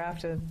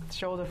autographed a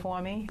shoulder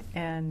for me,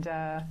 and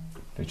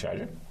They charge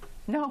you?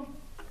 no.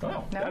 Oh,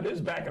 No. that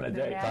is back in the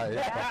day. Imagine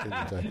back in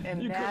the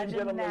day. You couldn't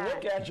get them to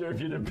look at you if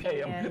you didn't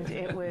pay them. And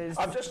it was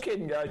I'm just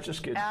kidding, guys.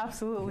 Just kidding.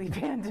 absolutely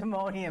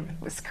pandemonium.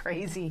 It was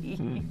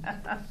crazy.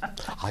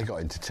 I got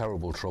into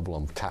terrible trouble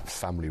on Taps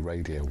Family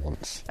Radio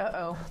once.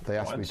 Uh-oh. They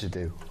asked me Once? to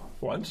do.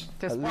 Once?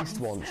 Just At least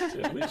once.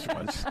 At least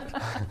once.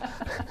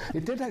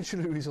 It did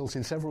actually result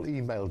in several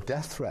email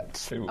death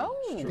threats. It was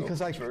Oh. true.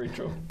 Because It's very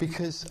true.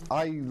 Because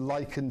I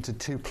likened to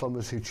two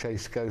plumbers who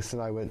chased ghosts,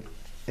 and I went,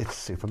 it's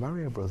Super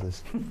Mario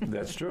Brothers,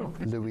 That's true.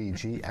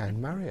 Luigi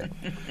and Mario.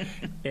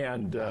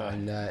 And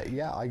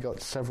Yeah, I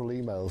got several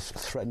emails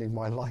threatening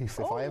my life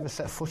if I ever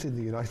set foot in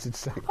the United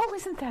States. Oh,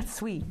 isn't that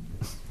sweet?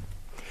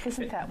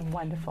 Isn't that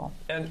wonderful?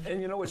 and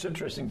you know what's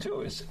interesting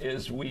too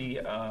is we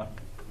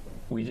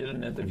did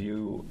an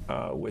interview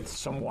with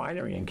some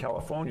winery in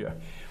California,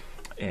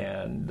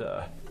 and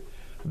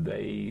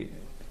they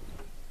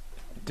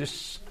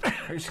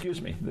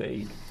excuse me,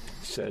 they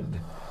said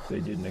they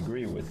didn't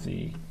agree with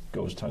the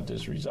Ghost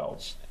Hunters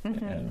results,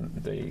 and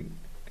they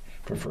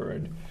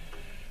preferred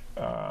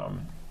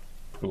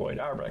Lloyd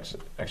Arbrecht's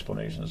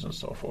explanations and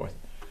so forth.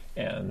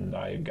 And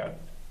I got,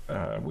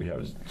 we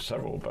have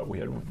several, but we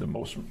had the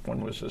most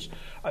one was this: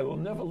 I will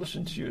never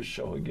listen to your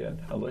show again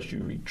unless you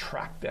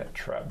retract that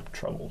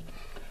trouble.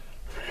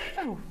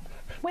 Oh,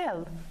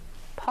 well,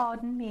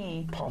 pardon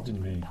me.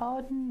 Pardon me.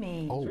 Pardon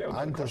me. Oh, we have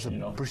another and does a question, you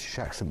know. British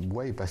accent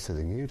way better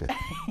than you do.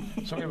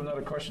 So we have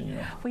another question, you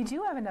know. We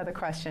do have another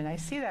question. I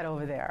see that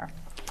over there.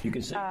 You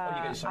can see. Oh, you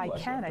got your I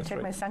sunglasses can. on. I That's take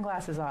right. my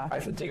sunglasses off. I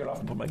have to take it off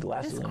and put my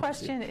glasses This on.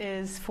 question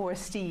is for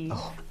Steve,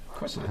 Of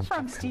course it is.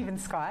 from Stephen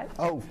Scott.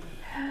 Oh,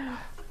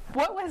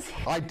 What was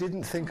I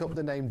didn't think up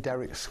the name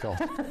Derek Scott.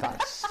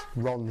 That's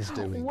Ron's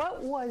doing.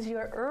 what was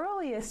your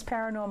earliest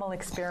paranormal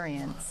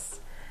experience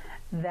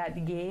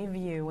that gave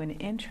you an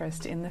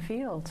interest in the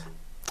field?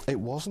 It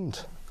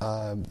wasn't.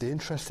 The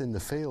interest in the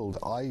field,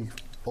 I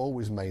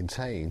always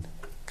maintain,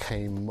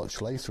 came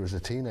much later as a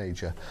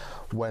teenager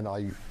when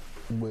I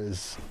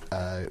was...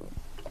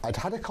 I'd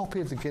had a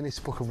copy of the Guinness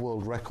Book of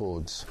World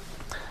Records,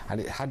 and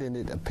it had in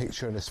it a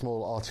picture and a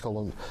small article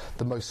on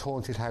the most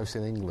haunted house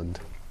in England.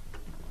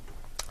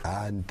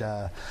 And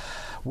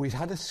we'd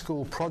had a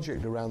school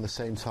project around the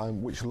same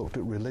time which looked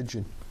at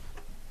religion,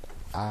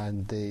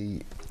 and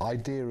the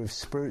idea of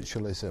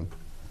spiritualism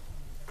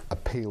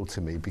appealed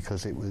to me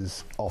because it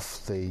was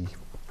off the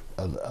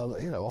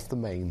off the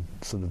main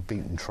sort of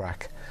beaten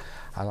track,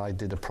 and I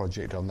did a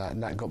project on that,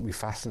 and that got me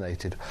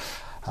fascinated.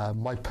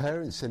 My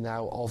parents are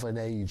now of an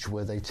age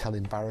where they tell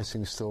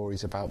embarrassing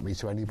stories about me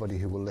to anybody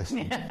who will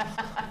listen.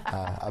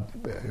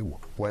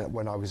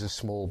 When I was a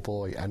small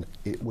boy, and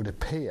it would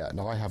appear,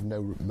 now I have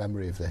no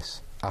memory of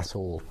this at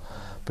all,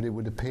 but it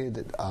would appear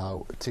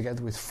that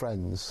together with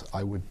friends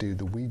I would do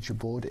the Ouija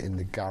board in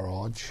the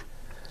garage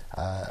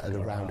at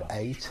around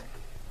 8,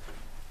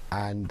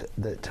 and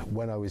that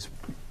when I was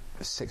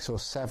 6 or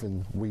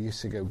 7 we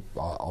used to go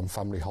on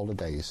family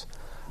holidays,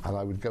 and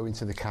I would go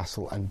into the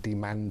castle and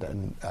demand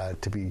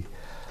to be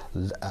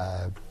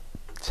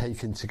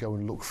taken to go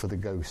and look for the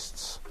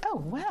ghosts.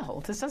 Oh,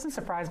 well, this doesn't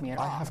surprise me at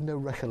all. I have no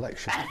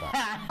recollection of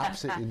that.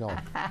 Absolutely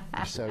none.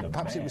 So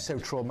perhaps it was so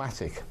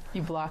traumatic.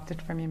 You blocked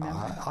it from your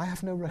memory. I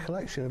have no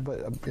recollection, but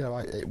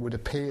it would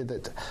appear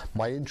that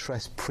my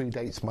interest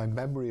predates my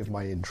memory of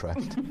my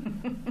interest.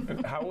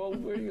 How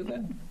old were you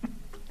then?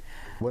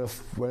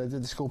 when I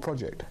did the school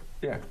project,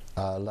 Yeah.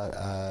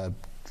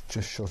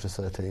 just short of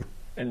 13,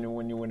 And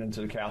when you went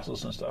into the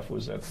castles and stuff,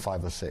 was that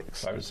 5 or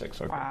 6. 5 or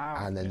 6? Okay. Wow.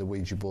 And then the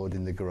Ouija board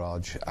in the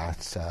garage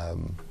at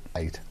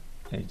 8.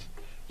 8.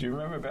 Do you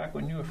remember back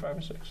when you were 5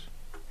 or 6?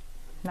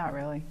 Not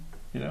really.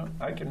 You know,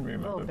 I can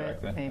remember Little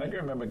back bit, then. maybe. I can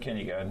remember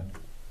kindergarten.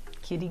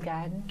 Kitty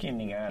garden?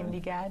 Kindergarten.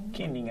 Kindergarten?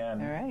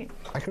 Kindergarten. All right.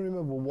 I can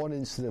remember one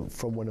incident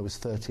from when I was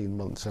 13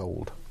 months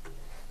old.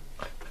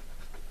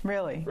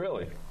 Really?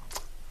 Really?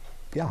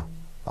 Yeah.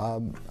 I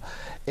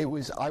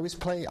was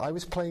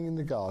playing in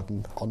the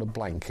garden on a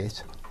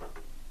blanket.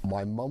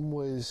 My mum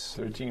was...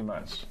 13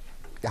 months.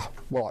 Yeah,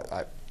 well,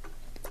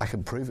 I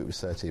can prove it was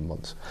 13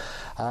 months.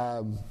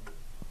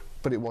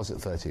 But it was at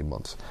 13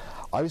 months.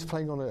 I was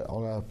playing on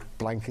a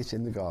blanket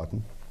in the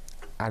garden,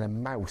 and a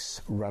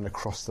mouse ran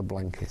across the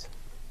blanket.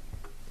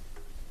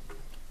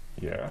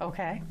 Yeah.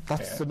 Okay.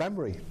 That's the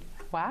memory.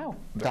 Wow.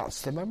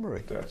 That's the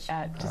memory. That's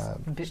At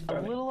just a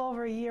little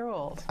over a year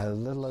old. A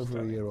little over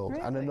a year old.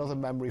 Really? And another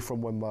memory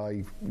from when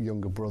my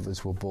younger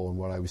brothers were born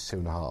when I was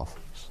 2.5.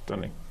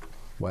 stunning.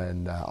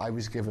 When I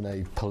was given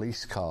a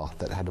police car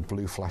that had a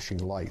blue flashing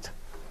light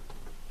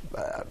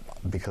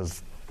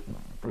because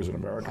It was an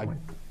American I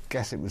one.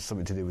 guess it was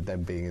something to do with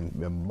them being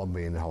in, mum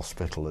being in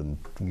hospital and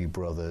new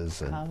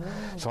brothers. And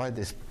so I had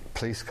this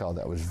police car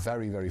that I was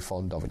very, very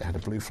fond of. It had a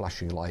blue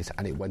flashing light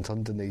and it went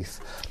underneath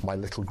my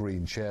little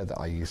green chair that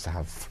I used to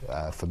have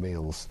for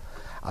meals,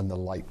 and the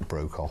light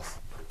broke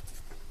off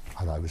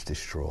and I was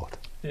distraught.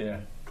 Yeah.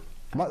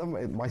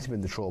 It might have been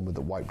the trauma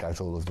that wiped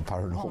out all of the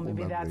paranormal Oh,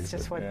 maybe memories. that's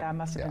just what Yeah. that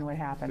must have been Yeah. what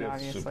happened. That's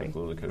Obviously, super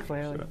cool the kids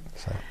clearly. said.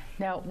 So,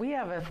 Now we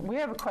have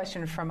a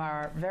question from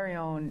our very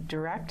own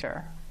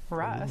director,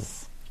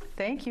 Russ.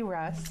 Thank you,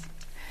 Russ.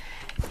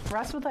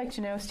 Russ would like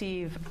to know,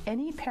 Steve,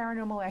 any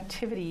paranormal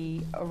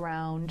activity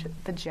around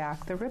the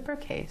Jack the Ripper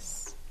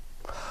case?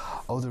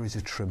 oh, there is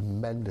a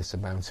tremendous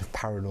amount of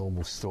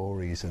paranormal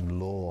stories and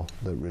lore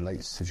that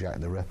relates to Jack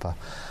the Ripper.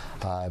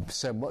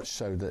 So much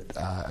so that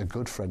a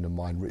good friend of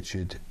mine,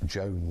 Richard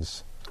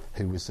Jones,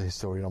 who was the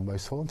historian on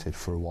Most Haunted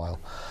for a while,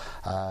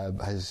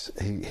 he's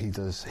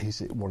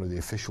one of the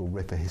official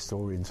Ripper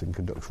historians and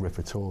conducts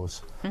Ripper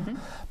tours,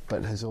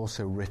 but has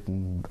also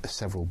written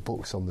several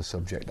books on the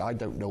subject. I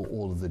don't know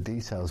all of the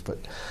details, but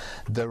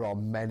there are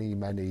many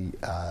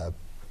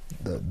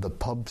the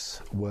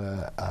pubs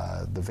where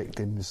the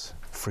victims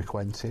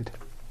frequented,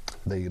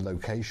 the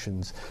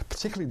locations,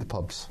 particularly the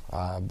pubs.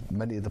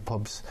 Many of the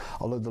pubs,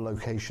 although the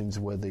locations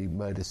where the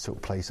murders took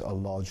place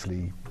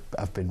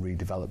have been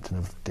redeveloped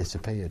and have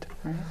disappeared.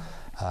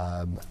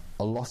 A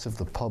lot of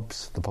the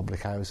pubs, the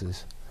public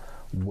houses,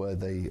 where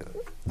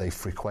they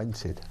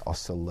frequented are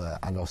still there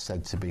and are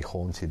said to be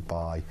haunted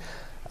by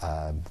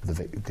the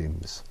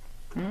victims.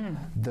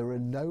 There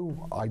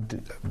are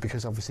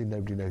because obviously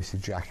nobody knows who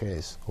Jack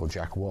is or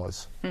Jack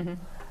was.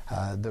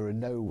 There are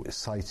no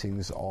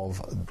sightings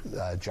of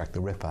Jack the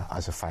Ripper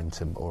as a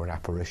phantom or an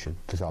apparition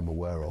that I'm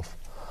aware of.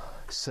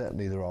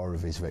 Certainly there are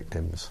of his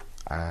victims,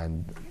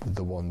 and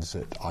the ones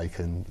that I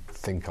can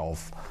think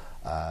of,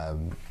 I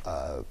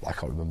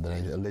can't remember the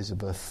name,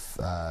 Elizabeth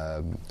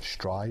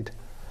Stride.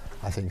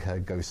 I think her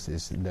ghost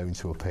is known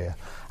to appear,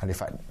 and in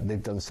fact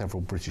they've done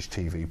several British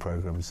TV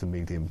programmes. The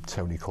medium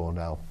Tony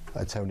Cornell,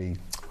 Tony,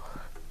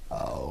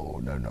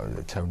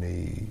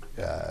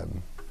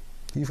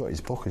 you've got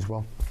his book as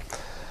well.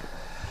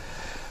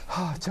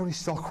 Tony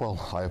Stockwell,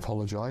 I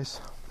apologise,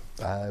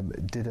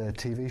 did a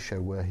TV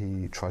show where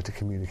he tried to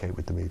communicate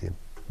with the medium,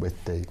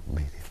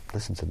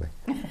 listen to me,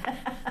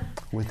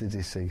 with the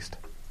deceased.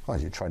 Well,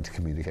 you're trying to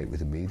communicate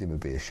with a medium would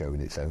be a show in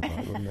its own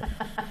right, wouldn't it?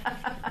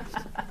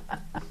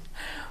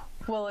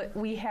 Well,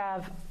 we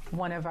have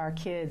one of our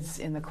kids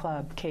in the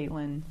club,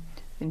 Caitlin,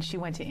 and she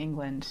went to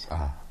England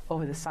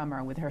over the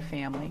summer with her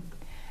family,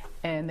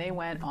 and they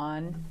went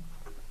on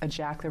a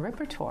Jack the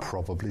Ripper tour.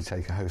 Probably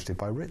hosted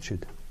by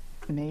Richard.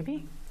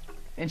 Maybe.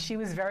 And she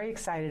was very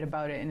excited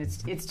about it, and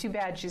it's too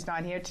bad she's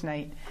not here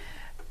tonight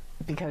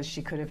because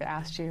she could have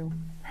asked you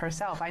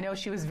herself. I know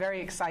she was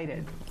very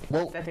excited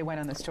that they went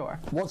on this tour.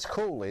 What's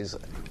cool is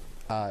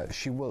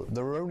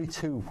there are only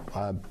two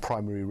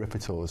primary Ripper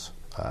tours,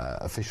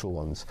 official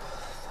ones.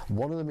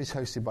 One of them is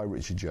hosted by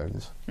Richard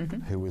Jones,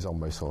 who was on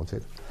Most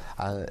Haunted,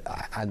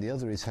 and the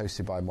other is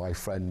hosted by my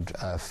friend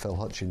Phil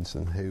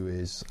Hutchinson, who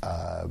is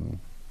a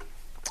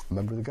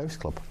member of the Ghost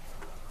Club.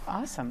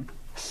 Awesome.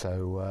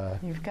 So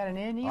you've got an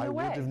in either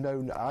way. I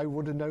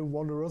would have known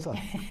one or other.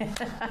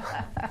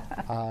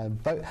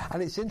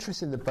 And it's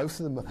interesting that both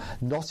of them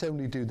not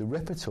only do the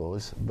Ripper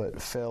tours,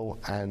 but Phil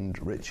and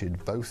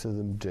Richard, both of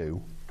them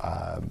do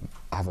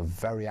have a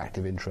very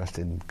active interest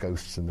in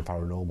ghosts and the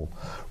paranormal.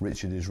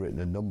 Richard has written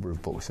a number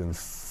of books, and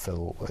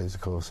Phil is,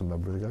 of course, a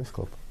member of the Ghost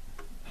Club.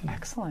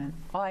 Excellent.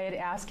 Well, I had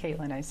asked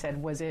Caitlin, I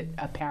said, was it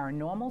a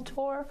paranormal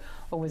tour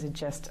or was it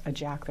just a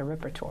Jack the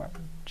Ripper tour?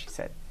 She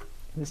said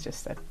it was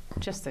just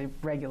a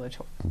regular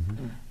tour,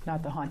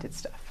 not the haunted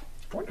stuff.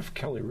 I wonder if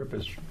Kelly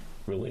Ripa's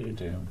related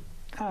to him.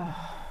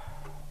 Oh,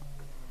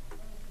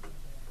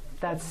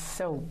 that's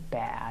so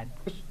bad.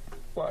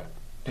 What?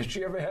 Did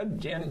she ever have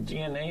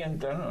DNA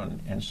done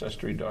on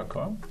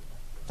Ancestry.com?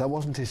 That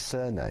wasn't his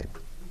surname.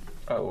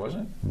 Oh, it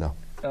wasn't? No.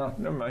 Oh,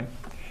 never mind.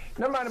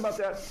 Never mind about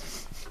that.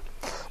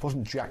 It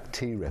wasn't Jack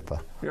T. Ripper.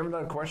 You have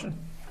another question?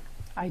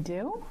 I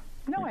do?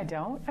 No, I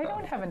don't. I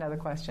don't have another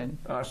question.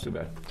 Oh, that's too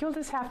bad. You'll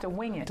just have to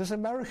wing it. Does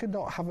America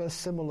not have a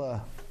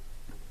similar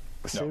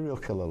serial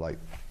killer like?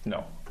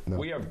 No.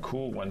 We have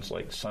cool ones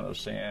like Son of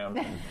Sam.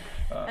 And,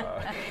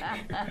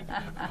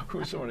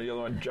 who's some of the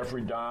other ones?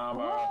 Jeffrey Dahmer.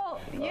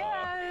 Well,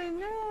 yeah.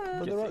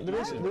 But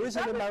there is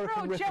an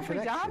American Ripper Jeffrey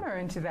connection. Dahmer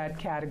into that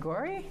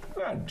category.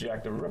 Not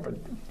Jack the Ripper.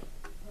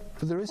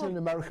 But there is an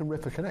American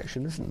Ripper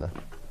connection, isn't there?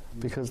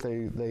 Because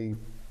they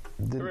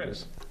There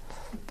is.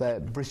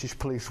 The British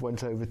police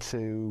went over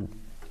to,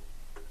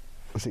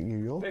 was it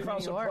New York? They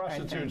found some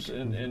prostitutes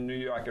in New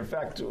York. In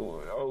fact,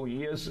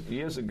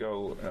 years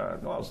ago,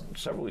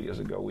 several years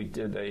ago, we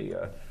did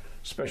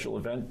special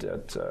event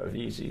at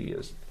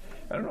VZ.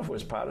 I don't know if it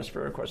was part of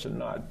Spirit Quest or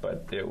not,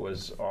 but it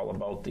was all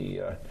about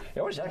it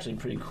was actually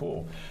pretty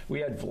cool. We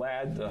had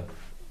Vlad,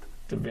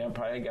 the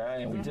vampire guy,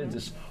 and we did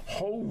this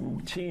whole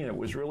routine. It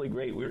was really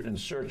great. We were in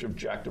search of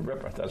Jack the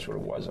Ripper. That's what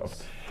it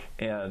was.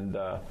 And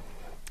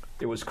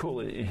it was cool.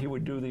 He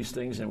would do these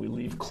things, and we'd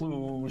leave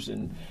clues,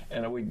 and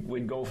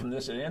we'd go from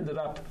this. It ended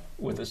up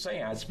with a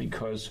seance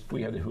because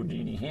we had the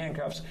Houdini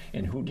handcuffs,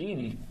 and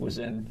Houdini was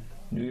in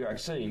New York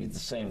City at the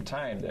same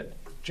time that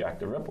Jack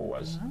the Ripper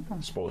was,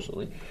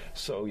 supposedly.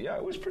 So, yeah,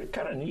 it was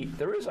kind of neat.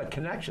 There is a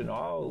connection,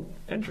 all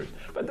interest.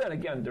 But then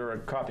again, there are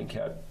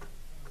copycat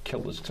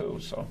killers, too,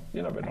 so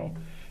you never know.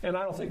 And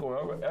I don't think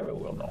we'll ever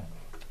will know.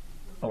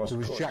 There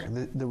was Jack.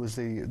 There was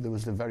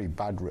the very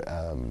bad,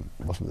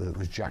 wasn't there? It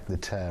was Jack the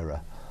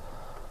Terror.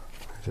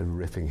 The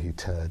ripping he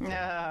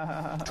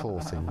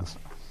tore things.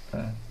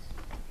 Yeah.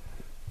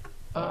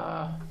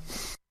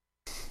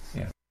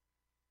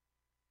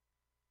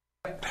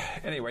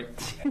 Anyway.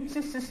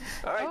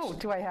 All right. Oh,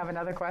 do I have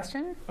another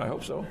question? I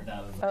hope so.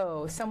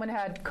 Oh, someone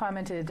had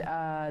commented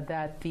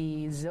that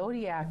the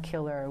Zodiac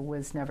killer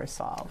was never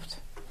solved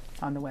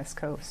on the West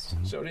Coast.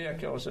 Zodiac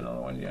killer's another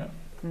one, yeah.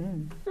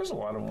 There's a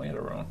lot of them laying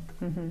around.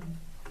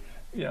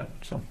 Yeah,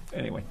 so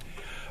anyway.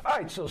 All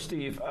right, so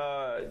Steve,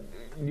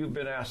 you've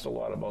been asked a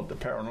lot about the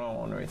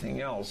paranormal and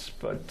everything else,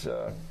 but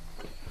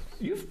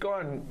you've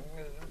gone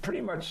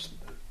pretty much,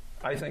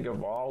 I think,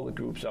 of all the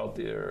groups out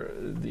there,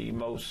 the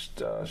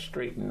most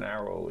straight and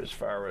narrow as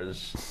far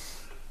as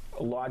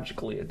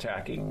logically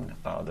attacking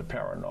the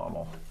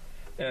paranormal.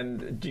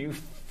 And do you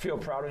feel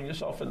proud of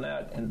yourself in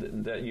that,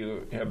 and that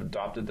you have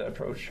adopted that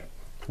approach?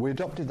 We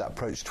adopted that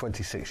approach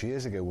 26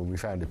 years ago when we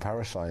founded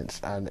Parascience,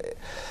 and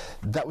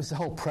that was the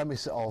whole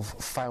premise of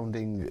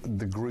founding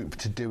the group,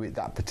 to do it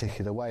that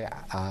particular way.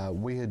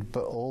 We had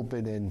all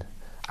been in,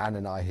 Anne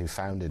and I who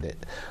founded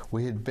it,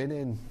 we had been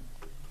in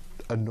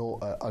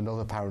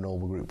another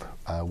paranormal group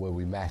where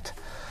we met,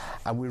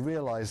 and we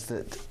realised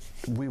that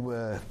we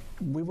were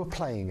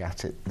playing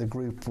at it. The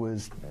group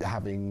was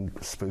having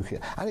spooky,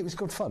 and it was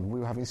good fun. We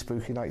were having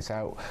spooky nights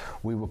out.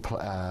 We were,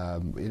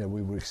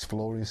 we were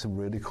exploring some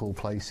really cool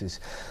places.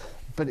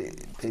 But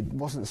it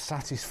wasn't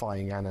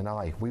satisfying Anne and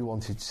I. We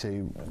wanted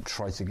to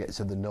try to get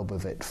to the nub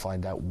of it,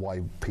 find out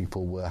why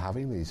people were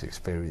having these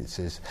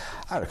experiences.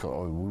 And of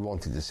course, we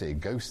wanted to see a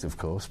ghost, of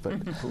course, but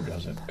who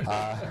doesn't?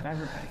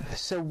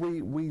 So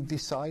we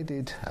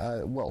decided.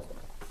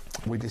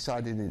 We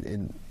decided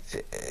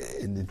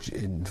in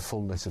the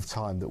fullness of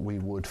time that we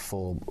would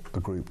form a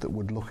group that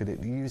would look at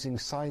it using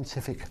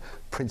scientific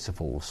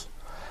principles.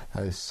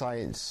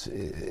 Science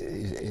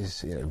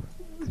is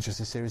just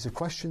a series of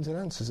questions and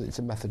answers. It's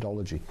a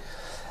methodology,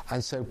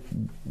 and so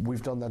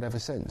we've done that ever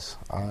since.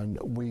 And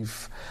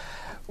we've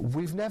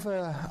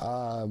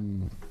never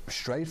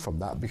strayed from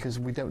that because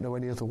we don't know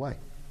any other way.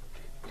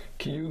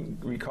 Can you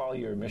recall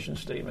your mission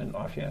statement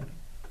offhand?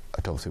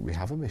 I don't think we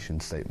have a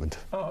mission statement.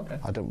 Oh, okay.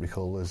 I don't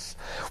recall us.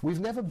 We've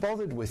never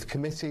bothered with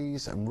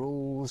committees and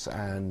rules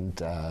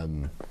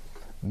and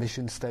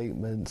mission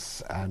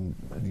statements and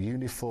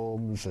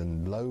uniforms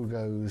and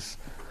logos,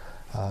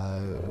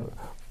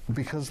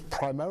 because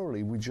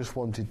primarily we just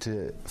wanted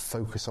to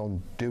focus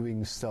on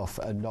doing stuff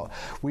and not.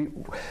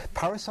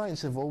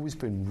 Parascience have always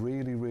been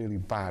really, really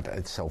bad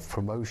at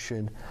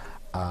self-promotion.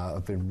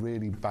 Have been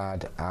really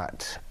bad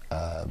at.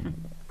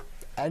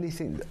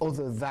 Anything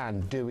other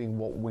than doing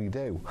what we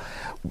do.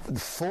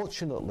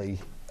 Fortunately,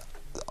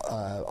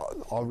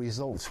 our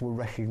results were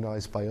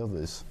recognised by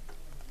others,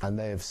 and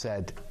they have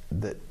said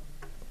that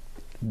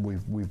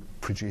we're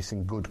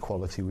producing good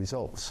quality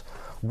results.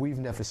 We've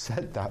never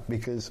said that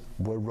because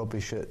we're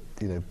rubbish at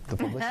the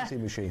publicity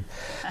machine.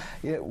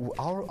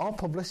 Our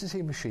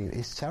publicity machine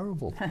is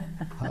terrible.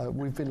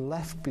 We've been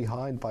left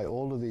behind by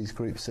all of these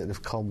groups that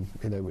have come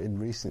in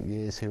recent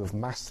years, who have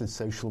mastered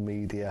social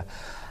media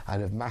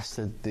and have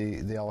mastered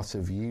the art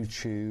of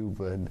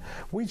YouTube, and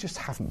we just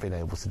haven't been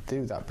able to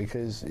do that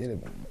because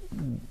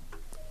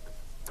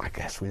I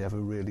guess we never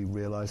really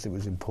realised it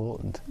was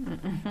important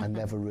and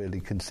never really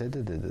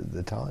considered it at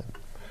the time.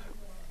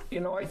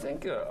 I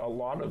think a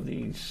lot of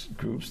these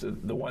groups,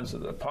 the ones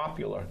that are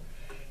popular,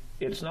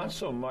 it's not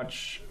so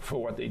much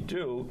for what they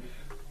do,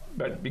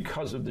 but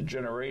because of the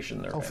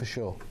generation they're in. For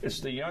sure. It's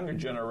the younger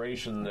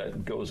generation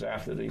that goes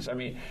after these. I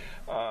mean,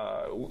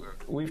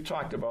 we've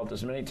talked about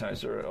this many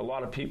times. There are a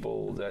lot of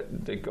people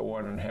that go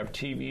on and have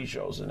TV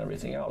shows and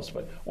everything else,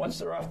 but once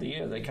they're off the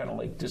air, they kind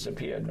of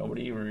disappear.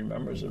 Nobody even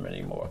remembers them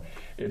anymore.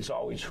 It's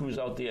always who's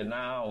out there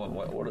now and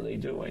what are they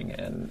doing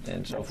and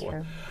so That's forth.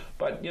 True.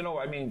 But,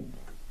 I mean,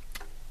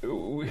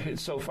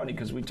 it's so funny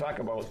because we talk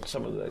about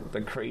some of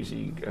the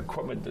crazy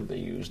equipment that they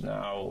use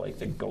now, like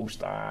the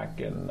Ghost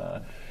Arc and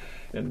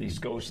these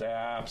ghost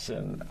apps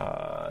and,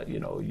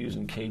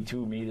 using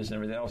K2 meters and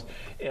everything else.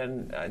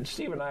 And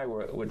Steve and I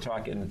were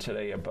talking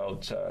today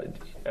about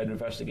an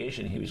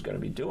investigation he was going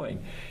to be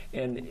doing.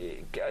 And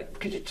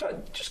could you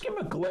just give him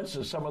a glimpse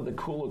of some of the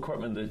cool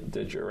equipment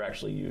that you're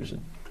actually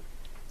using?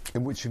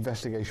 In which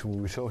investigation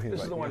were we talking about?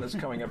 This is the one that's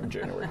coming up in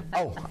January.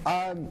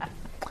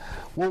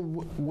 Well,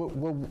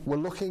 we're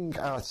looking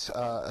at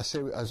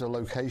as a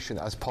location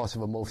as part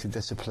of a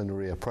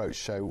multidisciplinary approach.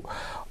 So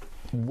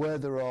where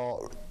there are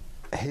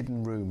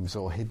hidden rooms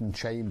or hidden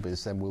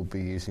chambers, then we'll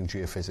be using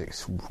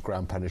geophysics,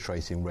 ground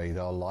penetrating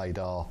radar,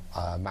 LiDAR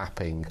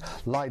mapping.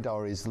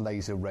 LiDAR is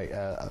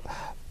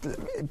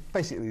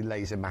basically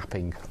laser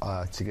mapping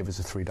to give us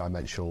a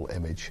three-dimensional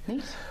image.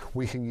 Neat.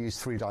 We can use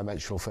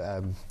three-dimensional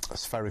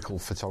spherical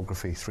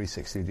photography,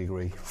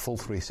 360-degree, full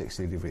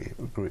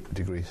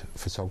 360-degree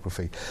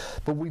photography.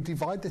 But we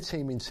divide the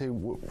team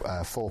into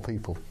 4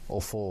 people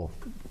or 4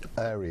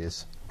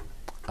 areas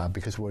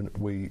because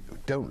we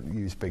don't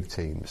use big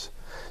teams.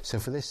 So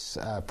for this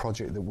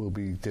project that we'll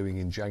be doing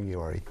in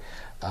January,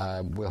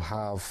 we'll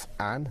have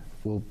Anne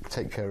will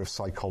take care of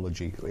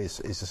psychology, is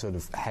a sort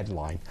of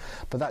headline.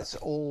 But that's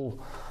all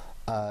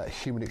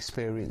human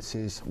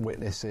experiences,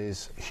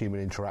 witnesses, human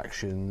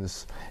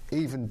interactions,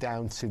 even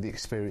down to the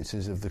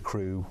experiences of the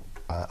crew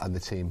and the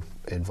team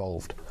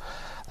involved.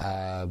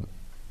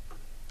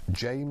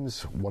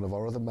 James, one of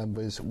our other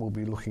members, will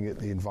be looking at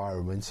the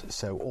environment,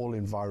 so all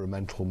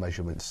environmental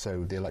measurements,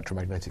 so the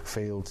electromagnetic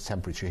field,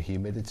 temperature,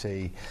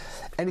 humidity,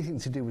 anything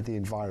to do with the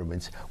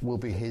environment will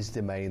be his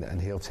domain,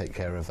 and he'll take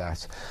care of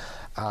that.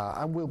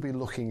 And we'll be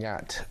looking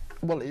at,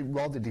 well, it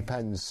rather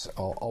depends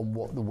on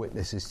what the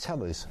witnesses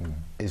tell us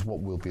is what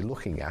we'll be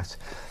looking at.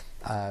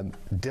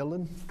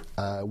 Dylan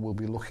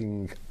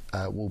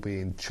will be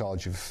in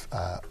charge of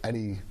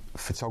any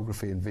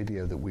photography and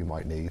video that we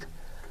might need.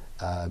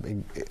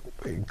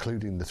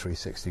 Including the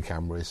 360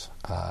 cameras.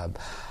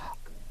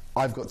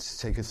 I've got to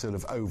take a sort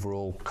of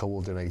overall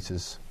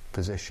coordinator's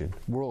position.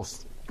 We're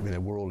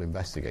all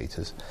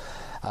investigators,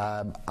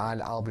 and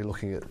I'll be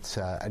looking at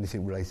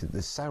anything related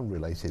that's sound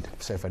related.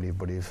 So if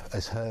anybody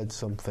has heard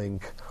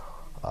something,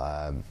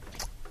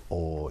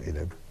 or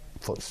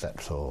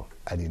footsteps or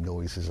any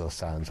noises or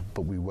sounds,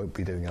 but we won't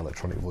be doing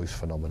electronic voice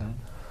phenomena.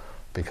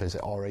 Because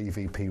our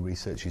AVP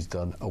research is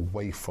done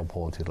away from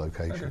haunted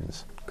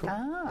locations. Okay.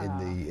 Ah.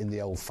 In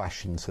the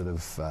old-fashioned sort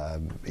of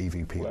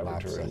EVP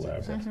labs.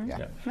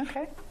 Yeah.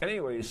 Okay.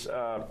 Anyways,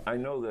 I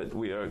know that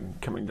we are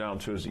coming down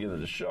towards the end of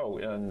the show,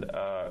 and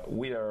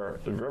we are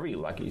very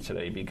lucky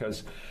today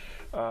because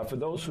for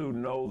those who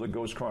know the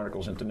Ghost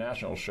Chronicles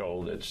International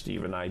show that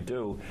Steve and I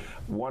do,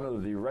 one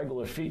of the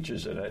regular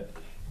features in it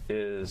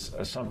is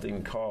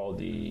something called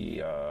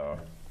the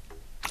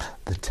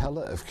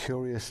Teller of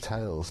Curious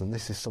Tales, and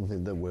this is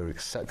something that we're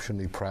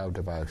exceptionally proud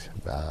about.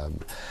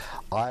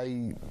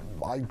 I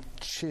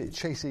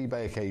chase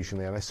eBay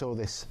occasionally, and I saw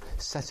this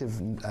set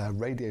of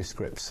radio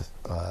scripts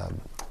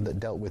that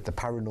dealt with the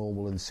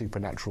paranormal and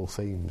supernatural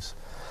themes.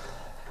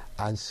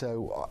 And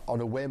so, on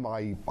a whim,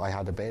 I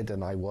had a bid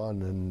and I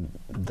won, and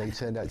they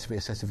turned out to be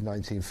a set of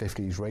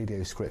 1950s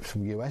radio scripts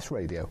from US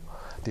radio.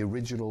 The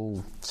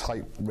original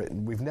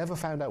typewritten. We've never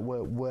found out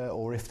where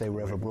or if they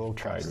were ever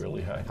broadcast. Tried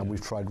really hard. And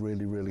we've tried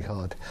really, really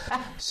hard.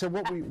 So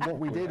what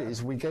we did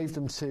is we gave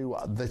them to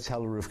the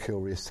Teller of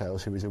Curious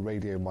Tales, who is a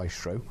radio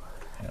maestro,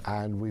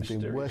 and we've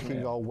been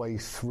working our way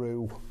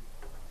through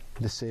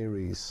the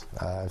series.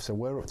 So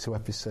we're up to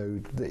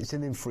episode, it's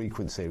an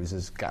infrequent series,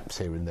 there's gaps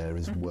here and there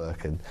as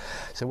work, and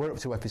so we're up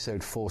to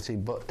episode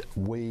 14, but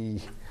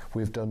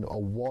we've done a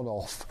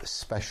one-off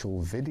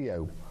special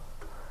video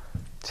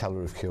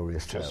Teller of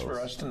Curious Tales. Just for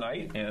us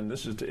tonight, and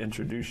this is to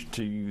introduce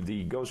to you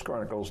the Ghost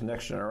Chronicles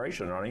Next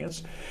Generation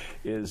audience,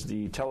 is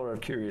the Teller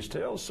of Curious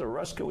Tales. So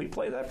Russ, can we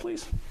play that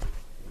please?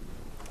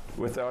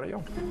 With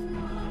audio.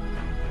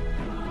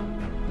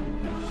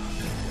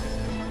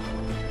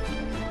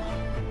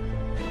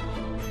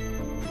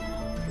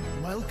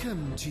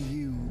 Welcome to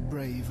you,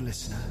 brave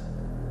listener.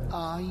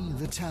 I,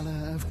 the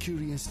Teller of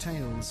Curious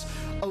Tales,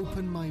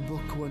 open my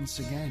book once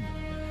again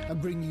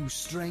and bring you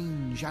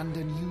strange and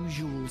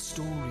unusual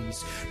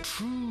stories,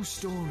 true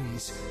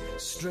stories,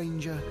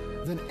 stranger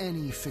than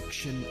any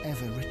fiction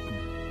ever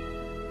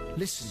written.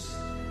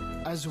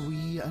 Listen as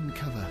we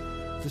uncover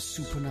the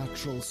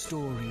supernatural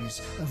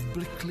stories of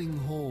Blickling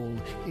Hall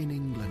in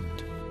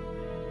England.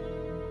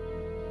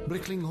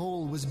 Blickling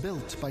Hall was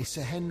built by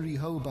Sir Henry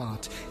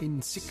Hobart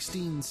in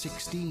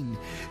 1616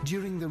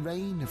 during the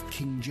reign of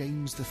King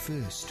James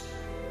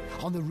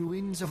I, on the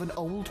ruins of an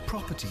old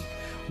property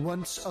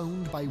once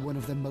owned by one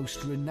of the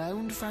most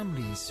renowned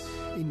families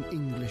in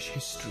English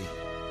history,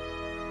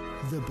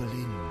 the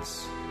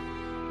Boleyns.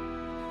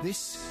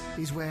 This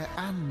is where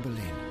Anne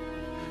Boleyn,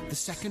 the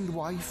second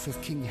wife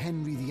of King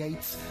Henry VIII,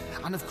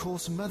 and of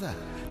course mother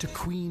to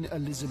Queen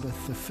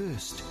Elizabeth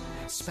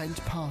I,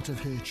 spent part of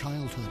her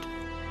childhood.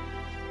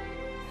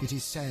 It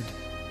is said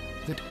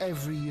that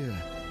every year,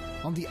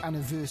 on the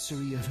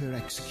anniversary of her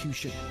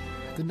execution,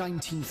 the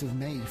 19th of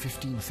May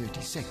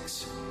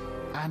 1536,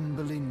 Anne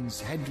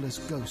Boleyn's headless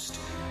ghost,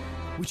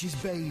 which is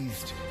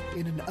bathed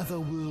in an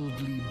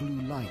otherworldly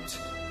blue light,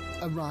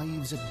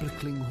 arrives at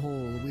Blickling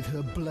Hall with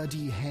her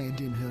bloody head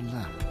in her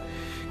lap,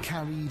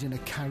 carried in a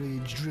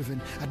carriage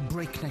driven at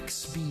breakneck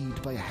speed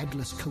by a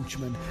headless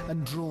coachman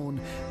and drawn,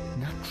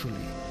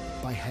 naturally,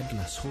 by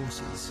headless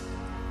horses.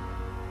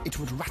 It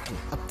would rattle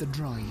up the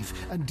drive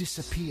and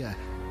disappear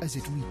as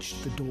it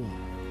reached the door.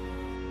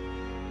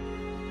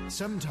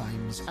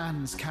 Sometimes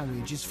Anne's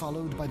carriage is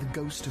followed by the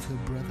ghost of her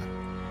brother.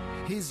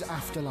 His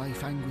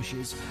afterlife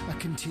anguishes are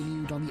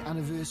continued on the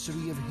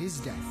anniversary of his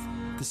death,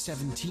 the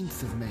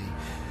 17th of May,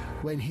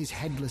 when his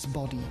headless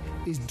body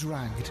is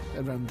dragged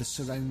around the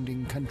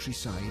surrounding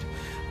countryside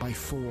by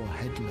 4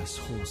 headless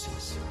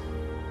horses.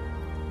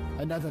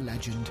 Another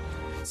legend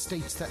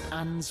states that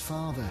Anne's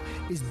father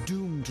is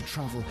doomed to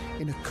travel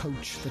in a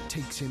coach that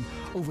takes him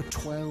over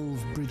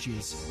 12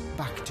 bridges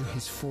back to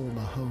his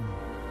former home.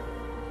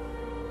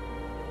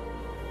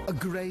 A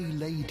grey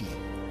lady,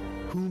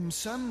 whom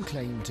some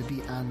claim to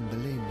be Anne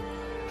Boleyn,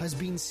 has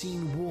been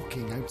seen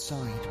walking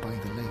outside by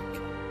the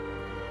lake.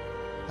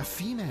 A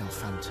female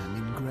phantom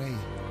in grey,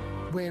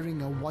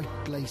 wearing a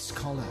white lace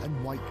collar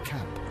and white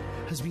cap,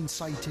 has been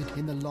sighted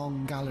in the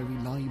Long Gallery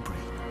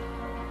Library.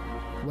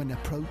 When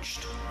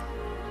approached,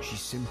 she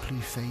simply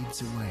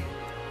fades away.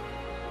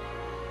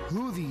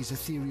 Who these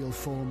ethereal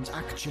forms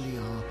actually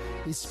are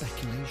is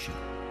speculation.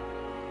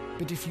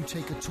 But if you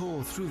take a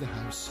tour through the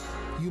house,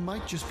 you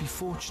might just be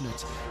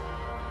fortunate,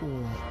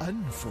 or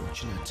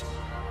unfortunate,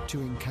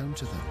 to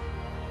encounter them.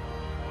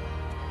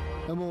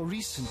 A more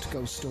recent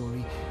ghost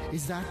story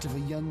is that of a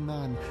young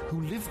man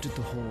who lived at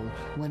the hall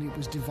when it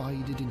was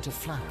divided into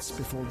flats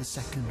before the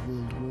Second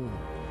World War.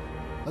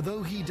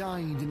 Although he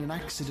died in an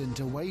accident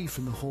away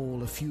from the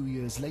hall a few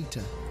years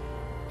later,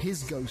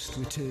 his ghost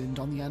returned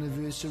on the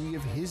anniversary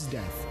of his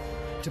death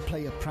to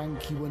play a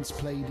prank he once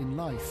played in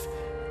life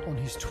on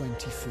his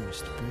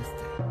 21st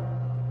birthday.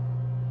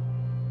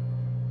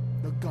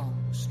 The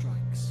gong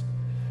strikes.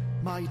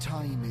 My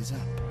time is up.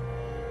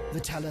 The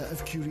teller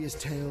of curious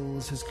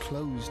tales has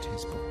closed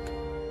his book.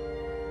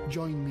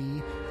 Join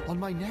me on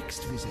my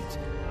next visit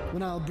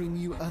when I'll bring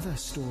you other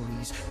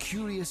stories,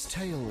 curious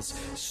tales,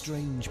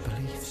 strange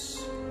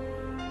beliefs.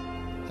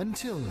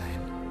 Until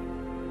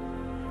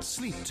then,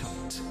 sleep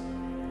tight.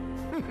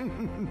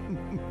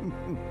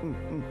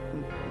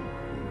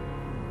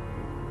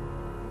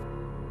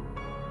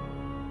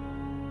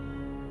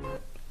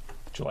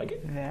 Did you like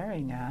it?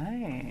 Very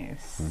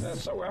nice.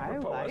 That's so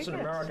apropos. That's an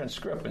American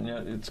script, and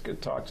yet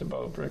it talks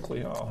about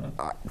Brickley Hall.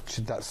 Huh?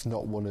 That's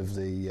not one of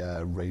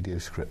the radio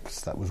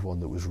scripts. That was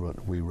one that was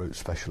we wrote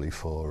specially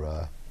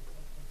for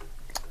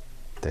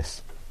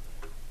this.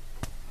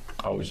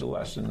 Always a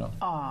lesson, though.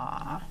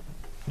 Aww.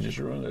 You just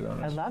ruined it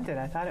on us. I loved it.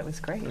 I thought it was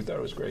great. I thought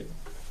it was great.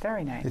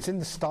 Very nice. It's in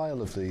the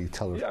style of the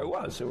television. Yeah, it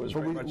was. It was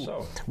very much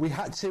so. We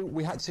had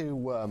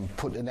to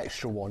put an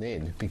extra one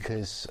in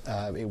because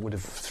it would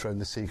have thrown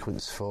the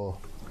sequence for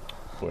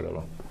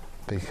whatever.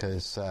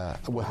 Because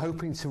we're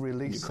hoping to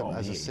release them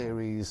as a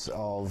series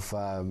of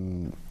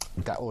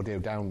audio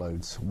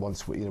downloads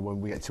once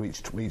when we get to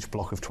each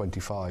block of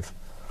 25.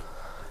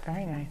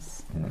 Very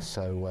nice.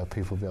 So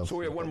people will be able. So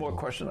we have one more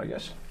question, I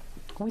guess.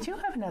 We do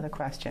have another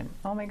question.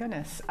 Oh my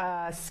goodness.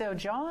 So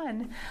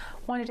John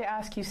wanted to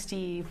ask you,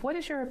 Steve, what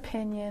is your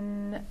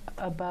opinion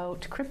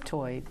about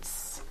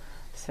cryptoids,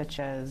 such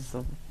as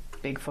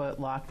Bigfoot,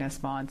 Loch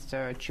Ness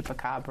Monster,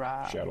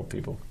 Chupacabra? Shadow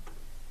people.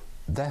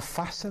 They're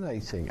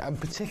fascinating, and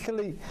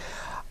particularly,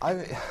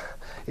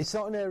 it's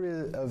not an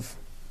area of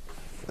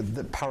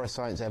that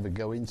parascience ever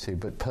go into,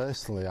 but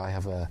personally I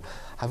have a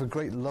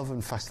great love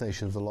and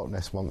fascination of the Loch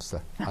Ness Monster,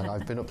 and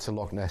I've been up to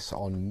Loch Ness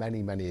on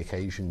many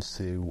occasions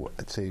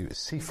to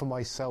see for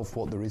myself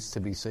what there is to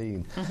be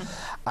seen.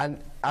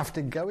 And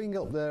after going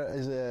up there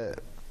as a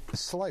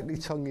slightly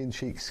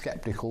tongue-in-cheek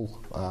sceptical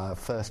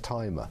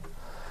first-timer,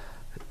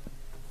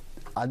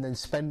 and then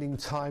spending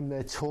time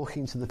there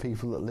talking to the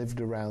people that lived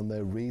around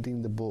there,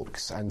 reading the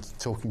books and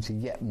talking to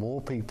yet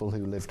more people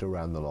who lived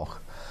around the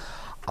loch,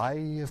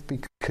 I have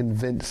become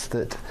convinced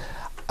that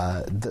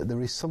that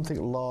there is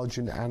something large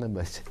and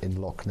animate in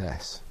Loch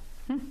Ness.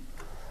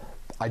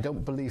 I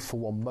don't believe for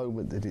one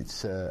moment that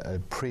it's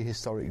a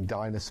prehistoric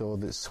dinosaur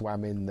that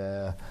swam in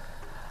there.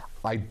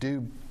 I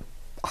do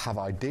have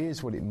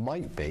ideas what it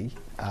might be.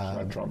 It's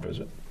not Trump, is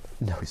it?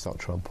 No, it's not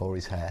Trump or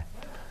his hair.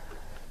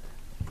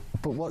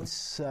 But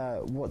what's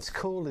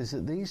cool is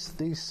that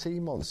these sea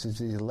monsters,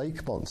 these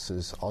lake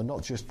monsters, are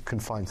not just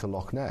confined to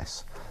Loch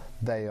Ness.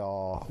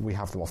 We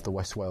have them off the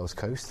West Wales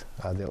coast,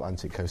 the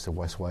Atlantic coast of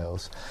West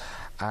Wales,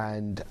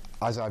 and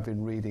as I've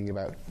been reading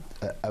about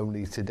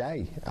only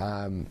today,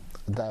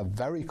 they're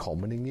very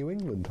common in New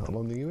England,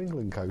 along the New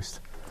England coast,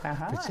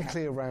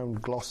 particularly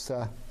around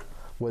Gloucester,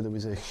 where there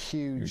was a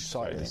huge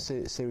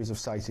series of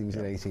sightings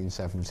in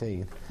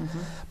 1817.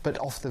 But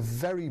off the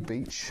very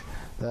beach,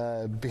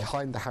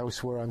 behind the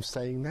house where I'm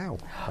staying now,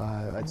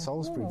 at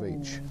Salisbury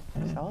Beach.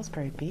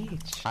 Salisbury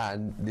Beach.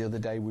 And the other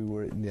day we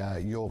were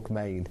at York,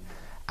 Maine,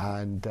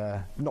 and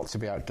not to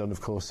be outdone, of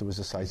course, there was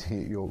a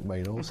sighting at York,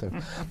 Maine also.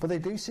 But they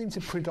do seem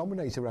to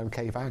predominate around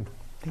Cape Ann.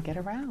 They get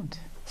around.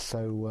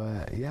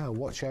 So, yeah,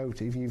 watch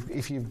out.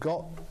 If you've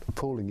got a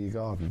pool in your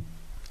garden,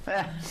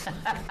 they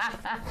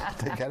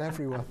get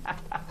everywhere.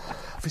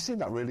 Have you seen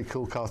that really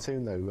cool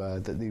cartoon, though,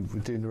 that they were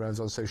doing the rounds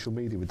on social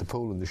media with the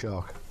pool and the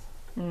shark?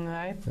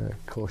 No,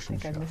 Caution I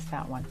think shark. I missed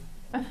that one.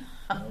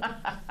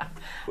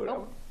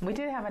 Oh, we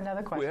did have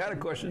another question. We had a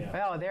question.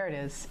 Oh, there it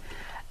is.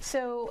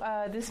 So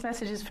this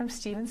message is from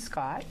Stephen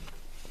Scott.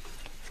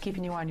 He's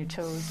keeping you on your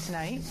toes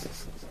tonight.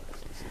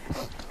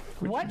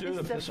 What you do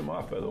to piss him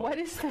off, by the way? What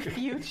is the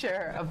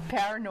future of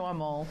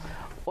paranormal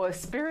or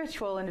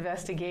spiritual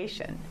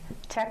investigation,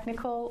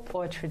 technical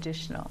or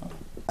traditional?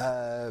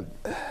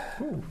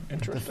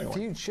 Interesting. The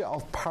future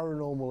of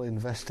paranormal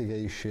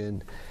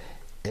investigation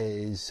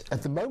is,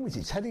 at the moment,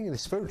 it's heading in a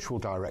spiritual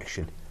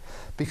direction,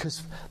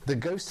 because the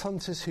ghost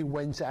hunters who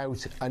went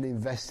out and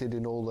invested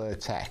in all their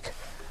tech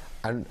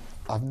and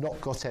have not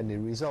got any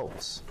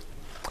results.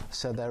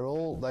 So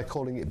they're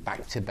calling it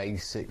back to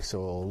basics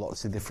or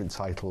lots of different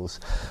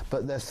titles,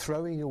 but they're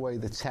throwing away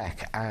the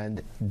tech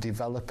and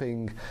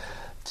developing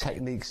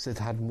techniques that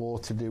had more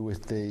to do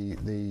with the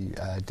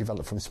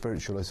developed from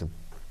spiritualism.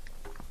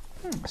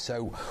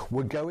 So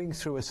we're going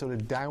through a sort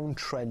of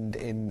downtrend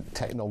in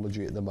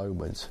technology at the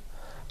moment,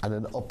 and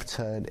an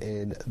upturn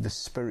in the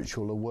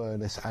spiritual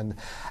awareness and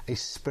a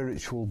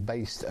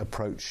spiritual-based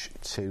approach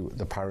to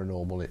the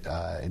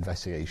paranormal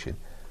investigation.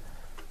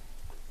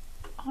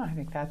 Oh, I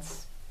think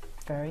that's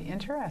very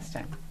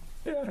interesting.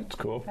 Yeah, it's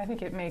cool. I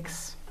think it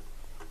makes...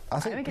 I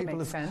think it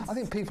makes sense. I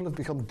think people have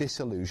become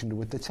disillusioned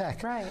with the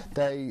tech. Right.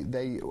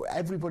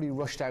 Everybody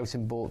rushed out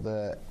and bought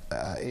the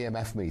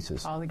EMF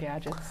meters. All the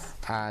gadgets.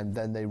 And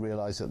then they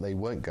realised that they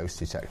weren't ghost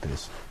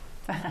detectors.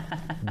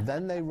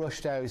 Then they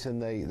rushed out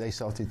and they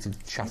started to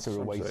chatter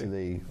away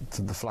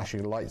to the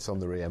flashing lights on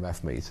their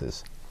EMF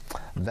meters.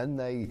 Then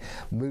they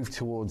moved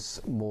towards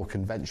more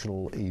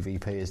conventional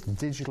EVP, as the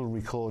digital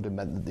recorder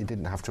meant that they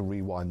didn't have to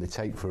rewind the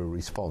tape for a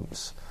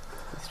response.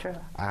 That's true.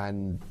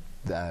 And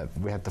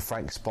we had the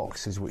Franks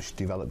boxes, which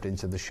developed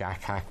into the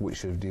Shack Hack,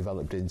 which have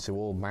developed into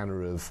all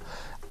manner of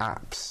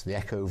apps, the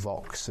Echo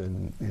Vox,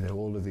 and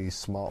all of these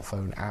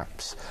smartphone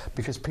apps,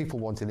 because people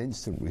want an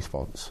instant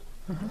response.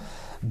 Mm-hmm.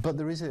 But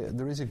there is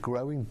a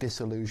growing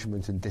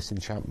disillusionment and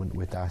disenchantment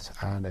with that,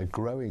 and a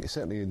growing,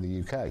 certainly in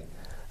the UK,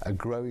 a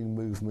growing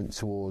movement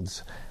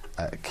towards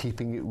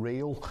keeping it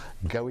real,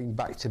 going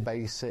back to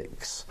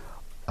basics.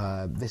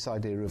 This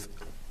idea of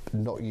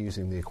not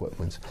using the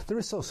equipment. There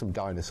are still some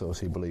dinosaurs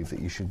who believe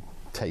that you should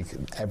take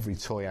every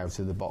toy out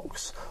of the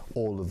box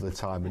all of the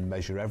time and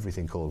measure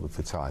everything all of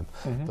the time.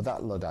 Mm-hmm. But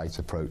that Luddite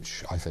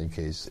approach, I think,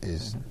 is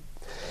mm-hmm.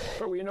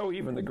 But we know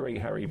even the great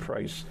Harry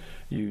Price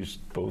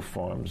used both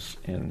forms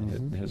in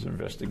mm-hmm. his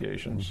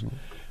investigations.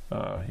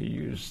 Mm-hmm. He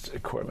used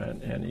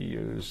equipment, and he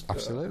used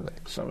absolutely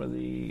some of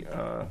the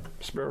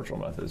spiritual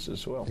methods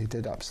as well. He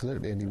did,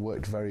 absolutely, and he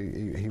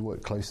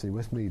worked closely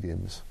with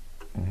mediums.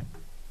 Mm-hmm.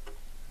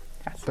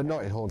 But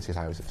not in haunted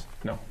houses.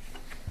 No,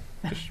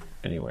 just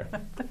anywhere.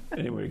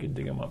 Anywhere you can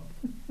dig them up.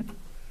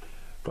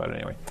 But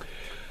anyway,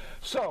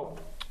 so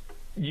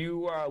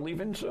you are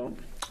leaving soon?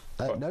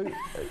 No,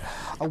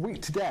 a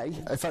week today.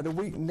 In fact, a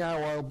week now.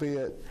 I'll be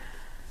at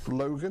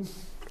Logan,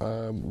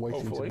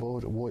 waiting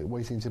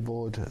to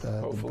board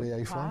the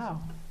BA flight.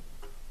 Wow.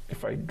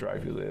 If I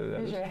drive you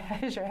there,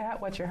 here's your hat.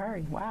 What's your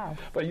hurry? Wow.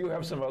 But you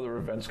have some other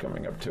events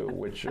coming up too,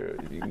 which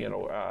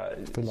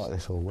it's been like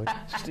this all week.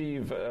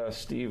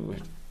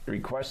 Steve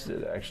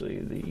requested actually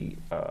the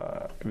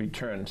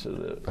return to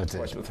the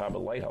Portsmouth Harbour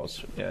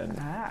Lighthouse, and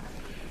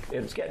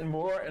it's getting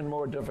more and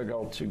more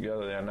difficult to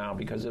go there now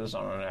because it is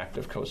on an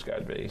active Coast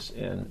Guard base,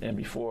 and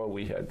before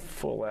we had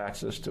full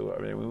access to it.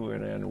 I mean, we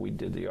went in, we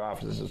did the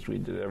offices, we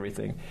did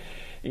everything.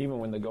 Even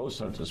when the ghost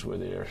hunters were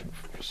there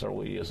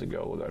several years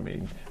ago, I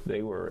mean,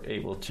 they were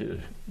able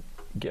to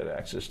get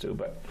access to,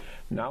 but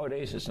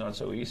nowadays it's not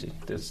so easy.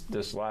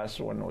 This last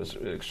one was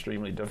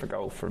extremely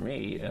difficult for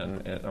me,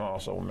 and I'm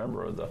also a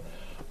member of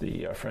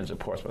the Friends of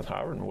Portsmouth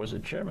Harbour and was a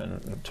chairman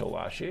until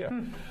last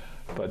year.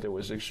 But it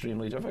was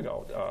extremely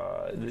difficult.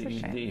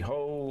 The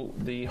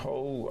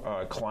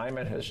whole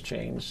climate has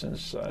changed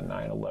since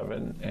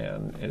 9/11,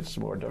 and it's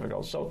more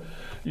difficult. So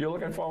you're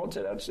looking forward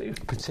to that, Steve?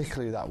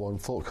 Particularly that one,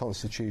 Fort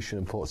Constitution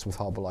and Portsmouth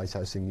Harbour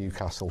Lighthouse in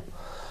Newcastle.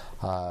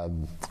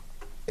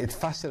 It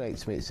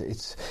fascinates me.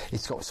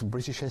 It's got some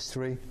British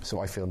history, so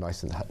I feel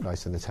nice and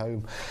at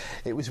home.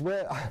 It was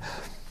where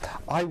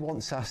I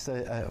once asked.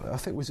 I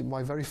think it was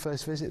my very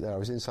first visit there. I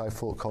was inside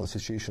Fort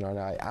Constitution, and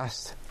I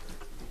asked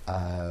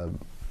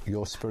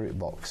your spirit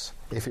box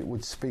if it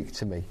would speak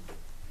to me.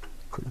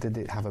 Did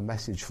it have a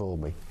message for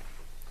me?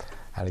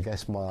 And I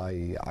guess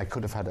I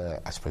could have had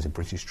a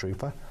British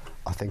trooper.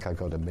 I think I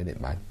got a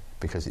Minuteman,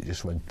 because it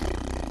just went.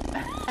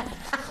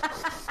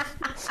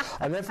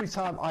 And every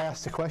time I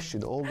asked a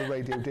question, all the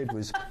radio did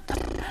was.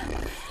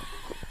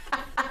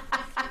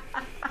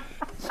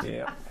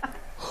 Yeah.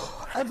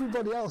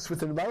 Everybody else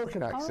with an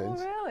American accent.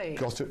 Oh, really?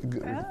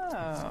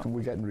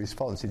 We're getting a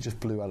response. It just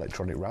blew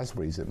electronic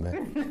raspberries at me.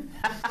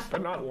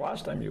 But not the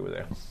last time you were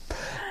there.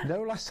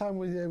 No, last time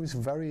we were there was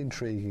very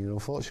intriguing.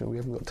 Unfortunately, we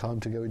haven't got time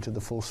to go into the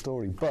full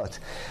story. But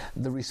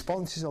the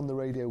responses on the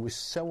radio was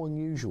so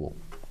unusual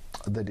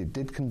that it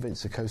did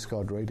convince a Coast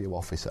Guard radio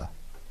officer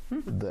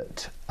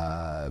that,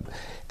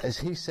 as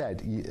he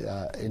said,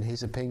 in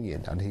his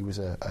opinion, and he was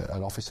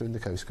an officer in the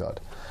Coast Guard,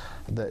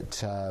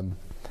 that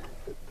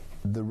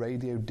the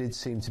radio did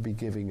seem to be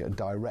giving a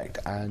direct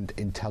and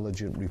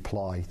intelligent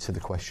reply to the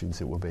questions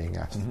that were being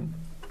asked.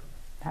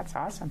 That's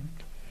awesome.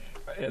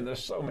 And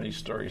there's so many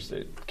stories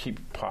that keep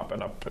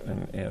popping up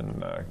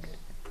and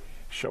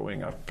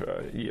showing up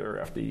year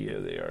after year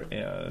there.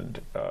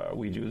 And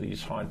we do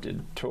these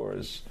haunted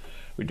tours.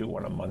 We do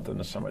one a month in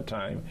the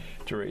summertime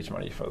to raise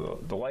money for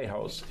the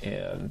lighthouse.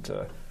 And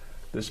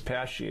this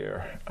past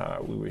year,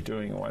 we were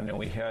doing one, and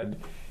we had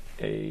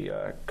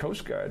a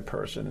Coast Guard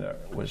person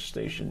that was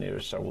stationed there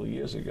several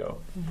years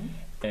ago.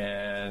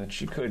 And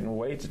she couldn't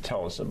wait to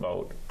tell us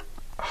about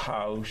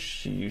how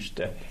she used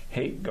to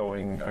hate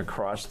going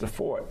across the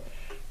fort,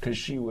 because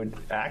she would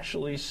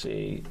actually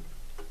see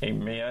a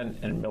man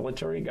in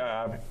military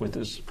garb with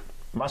his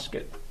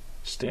musket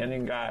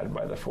standing guard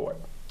by the fort.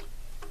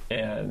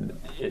 And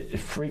it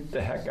freaked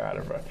the heck out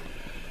of her.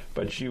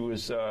 But she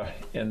was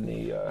in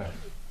the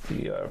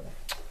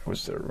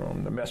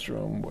mess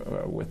room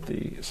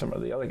with some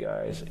of the other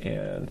guys,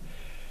 and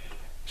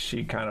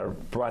she kind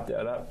of brought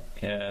that up,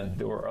 and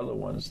there were other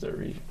ones that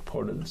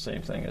reported the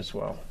same thing as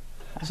well.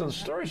 So the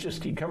stories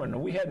just keep coming.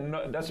 And we had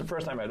that's the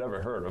first time I'd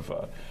ever heard of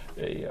a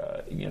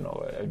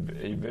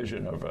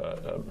vision of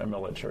a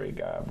military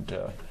garbed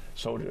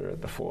soldier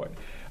at the fort.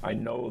 I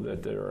know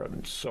that there are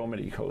so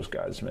many Coast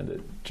Guardsmen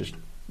that just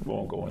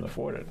won't go in the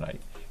fort at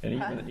night.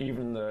 And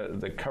even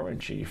the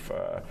current chief,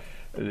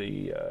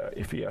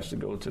 if he has to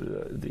go to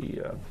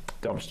the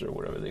dumpster or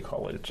whatever they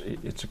call it, you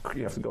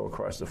have to go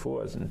across the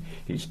fords, and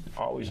he's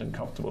always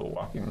uncomfortable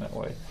walking that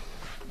way.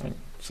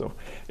 So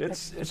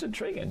it's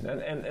intriguing,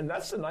 and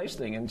that's the nice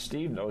thing. And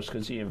Steve knows,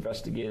 because he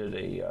investigated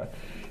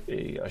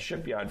a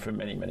shipyard for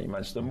many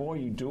months. The more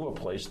you do a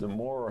place, the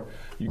more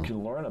you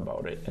can learn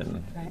about it,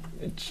 and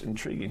it's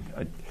intriguing.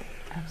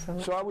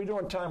 Absolutely. So how are we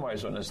doing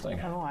time-wise on this thing?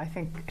 Oh, I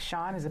think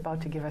Sean is about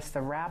to give us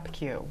the rap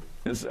cue.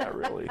 Is that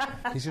really?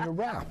 He's going to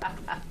rap.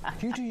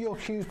 You do your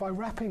cues by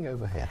rapping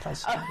over here.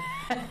 That's are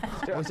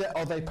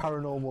they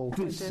paranormal?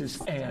 This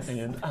is Ann,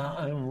 and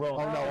I'm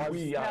wrong. Oh, no,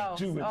 we are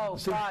doing. Oh,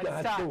 God,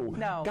 stop.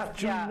 No.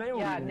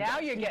 Now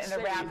you're getting the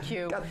rap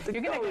cue.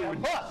 You're going to get a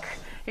hook.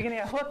 You're going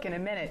to get a hook in a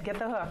minute. Get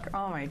the hook.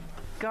 Oh, my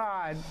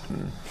God.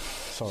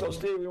 Sorry. So,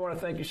 Steve, we want to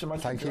thank you so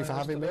much Thank you for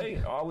having me.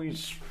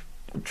 Always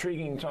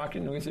intriguing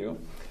talking with you.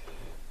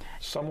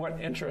 Somewhat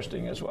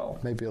interesting as well.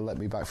 Maybe you'll let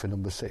me back for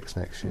number 6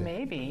 next year.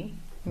 Maybe.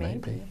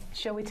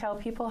 Shall we tell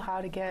people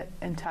how to get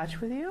in touch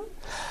with you?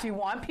 Do you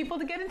want people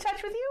to get in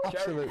touch with you?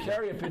 Absolutely.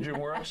 Carrier pigeon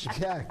works.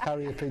 Yeah,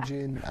 carrier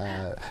pigeon.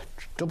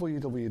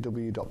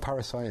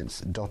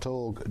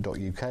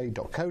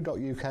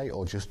 www.parascience.org.uk.co.uk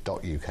or just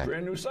 .uk.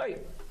 Brand new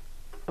site.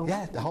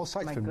 Yeah, the whole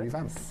site's been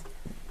revamped.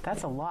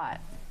 That's a lot.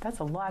 That's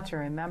a lot to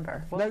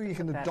remember. You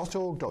can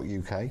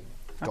 .org.uk.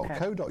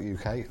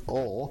 .co.uk,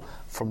 or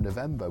from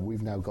November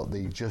we've now got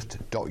the just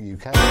 .uk.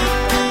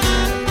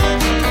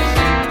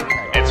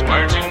 It's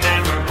words you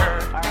never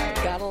heard. All right.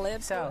 Gotta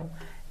live. So,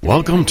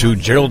 welcome to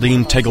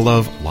Geraldine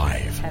Tegelove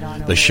Live,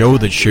 the show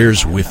that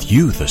shares with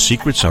you the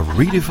secrets of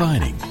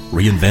redefining,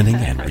 reinventing,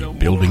 and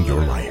rebuilding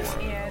your life.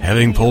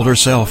 Having pulled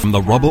herself from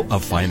the rubble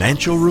of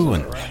financial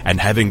ruin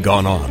and having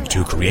gone on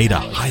to create a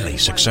highly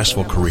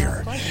successful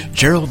career,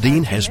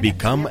 Geraldine has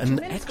become an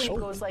expert. It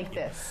goes like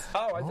this.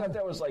 Oh, I thought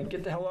that was like,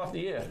 get the hell off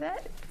the air.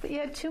 He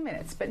had 2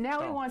 minutes, but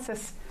now he wants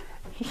us.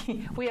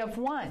 We have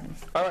one.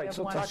 All right,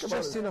 so talk about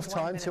just enough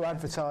time to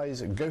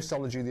advertise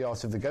Ghostology, the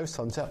Art of the Ghost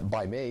Hunter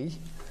by me,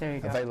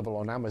 available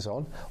on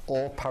Amazon,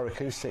 or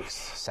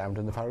Paracoustics, Sound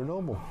and the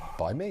Paranormal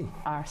by me,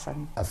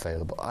 awesome,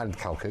 available, and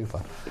Cal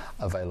Cooper,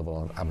 available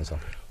on Amazon.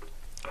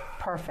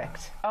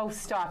 Perfect. Oh,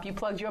 stop! You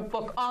plugged your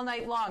book all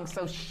night long,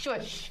 so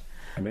shush.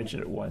 I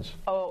mentioned it once.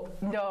 Oh,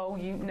 no,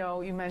 you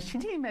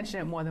mentioned. He didn't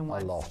mention it more than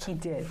once. A lot. He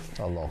did.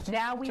 A lot.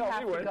 Now we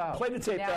have to go. Play the tape.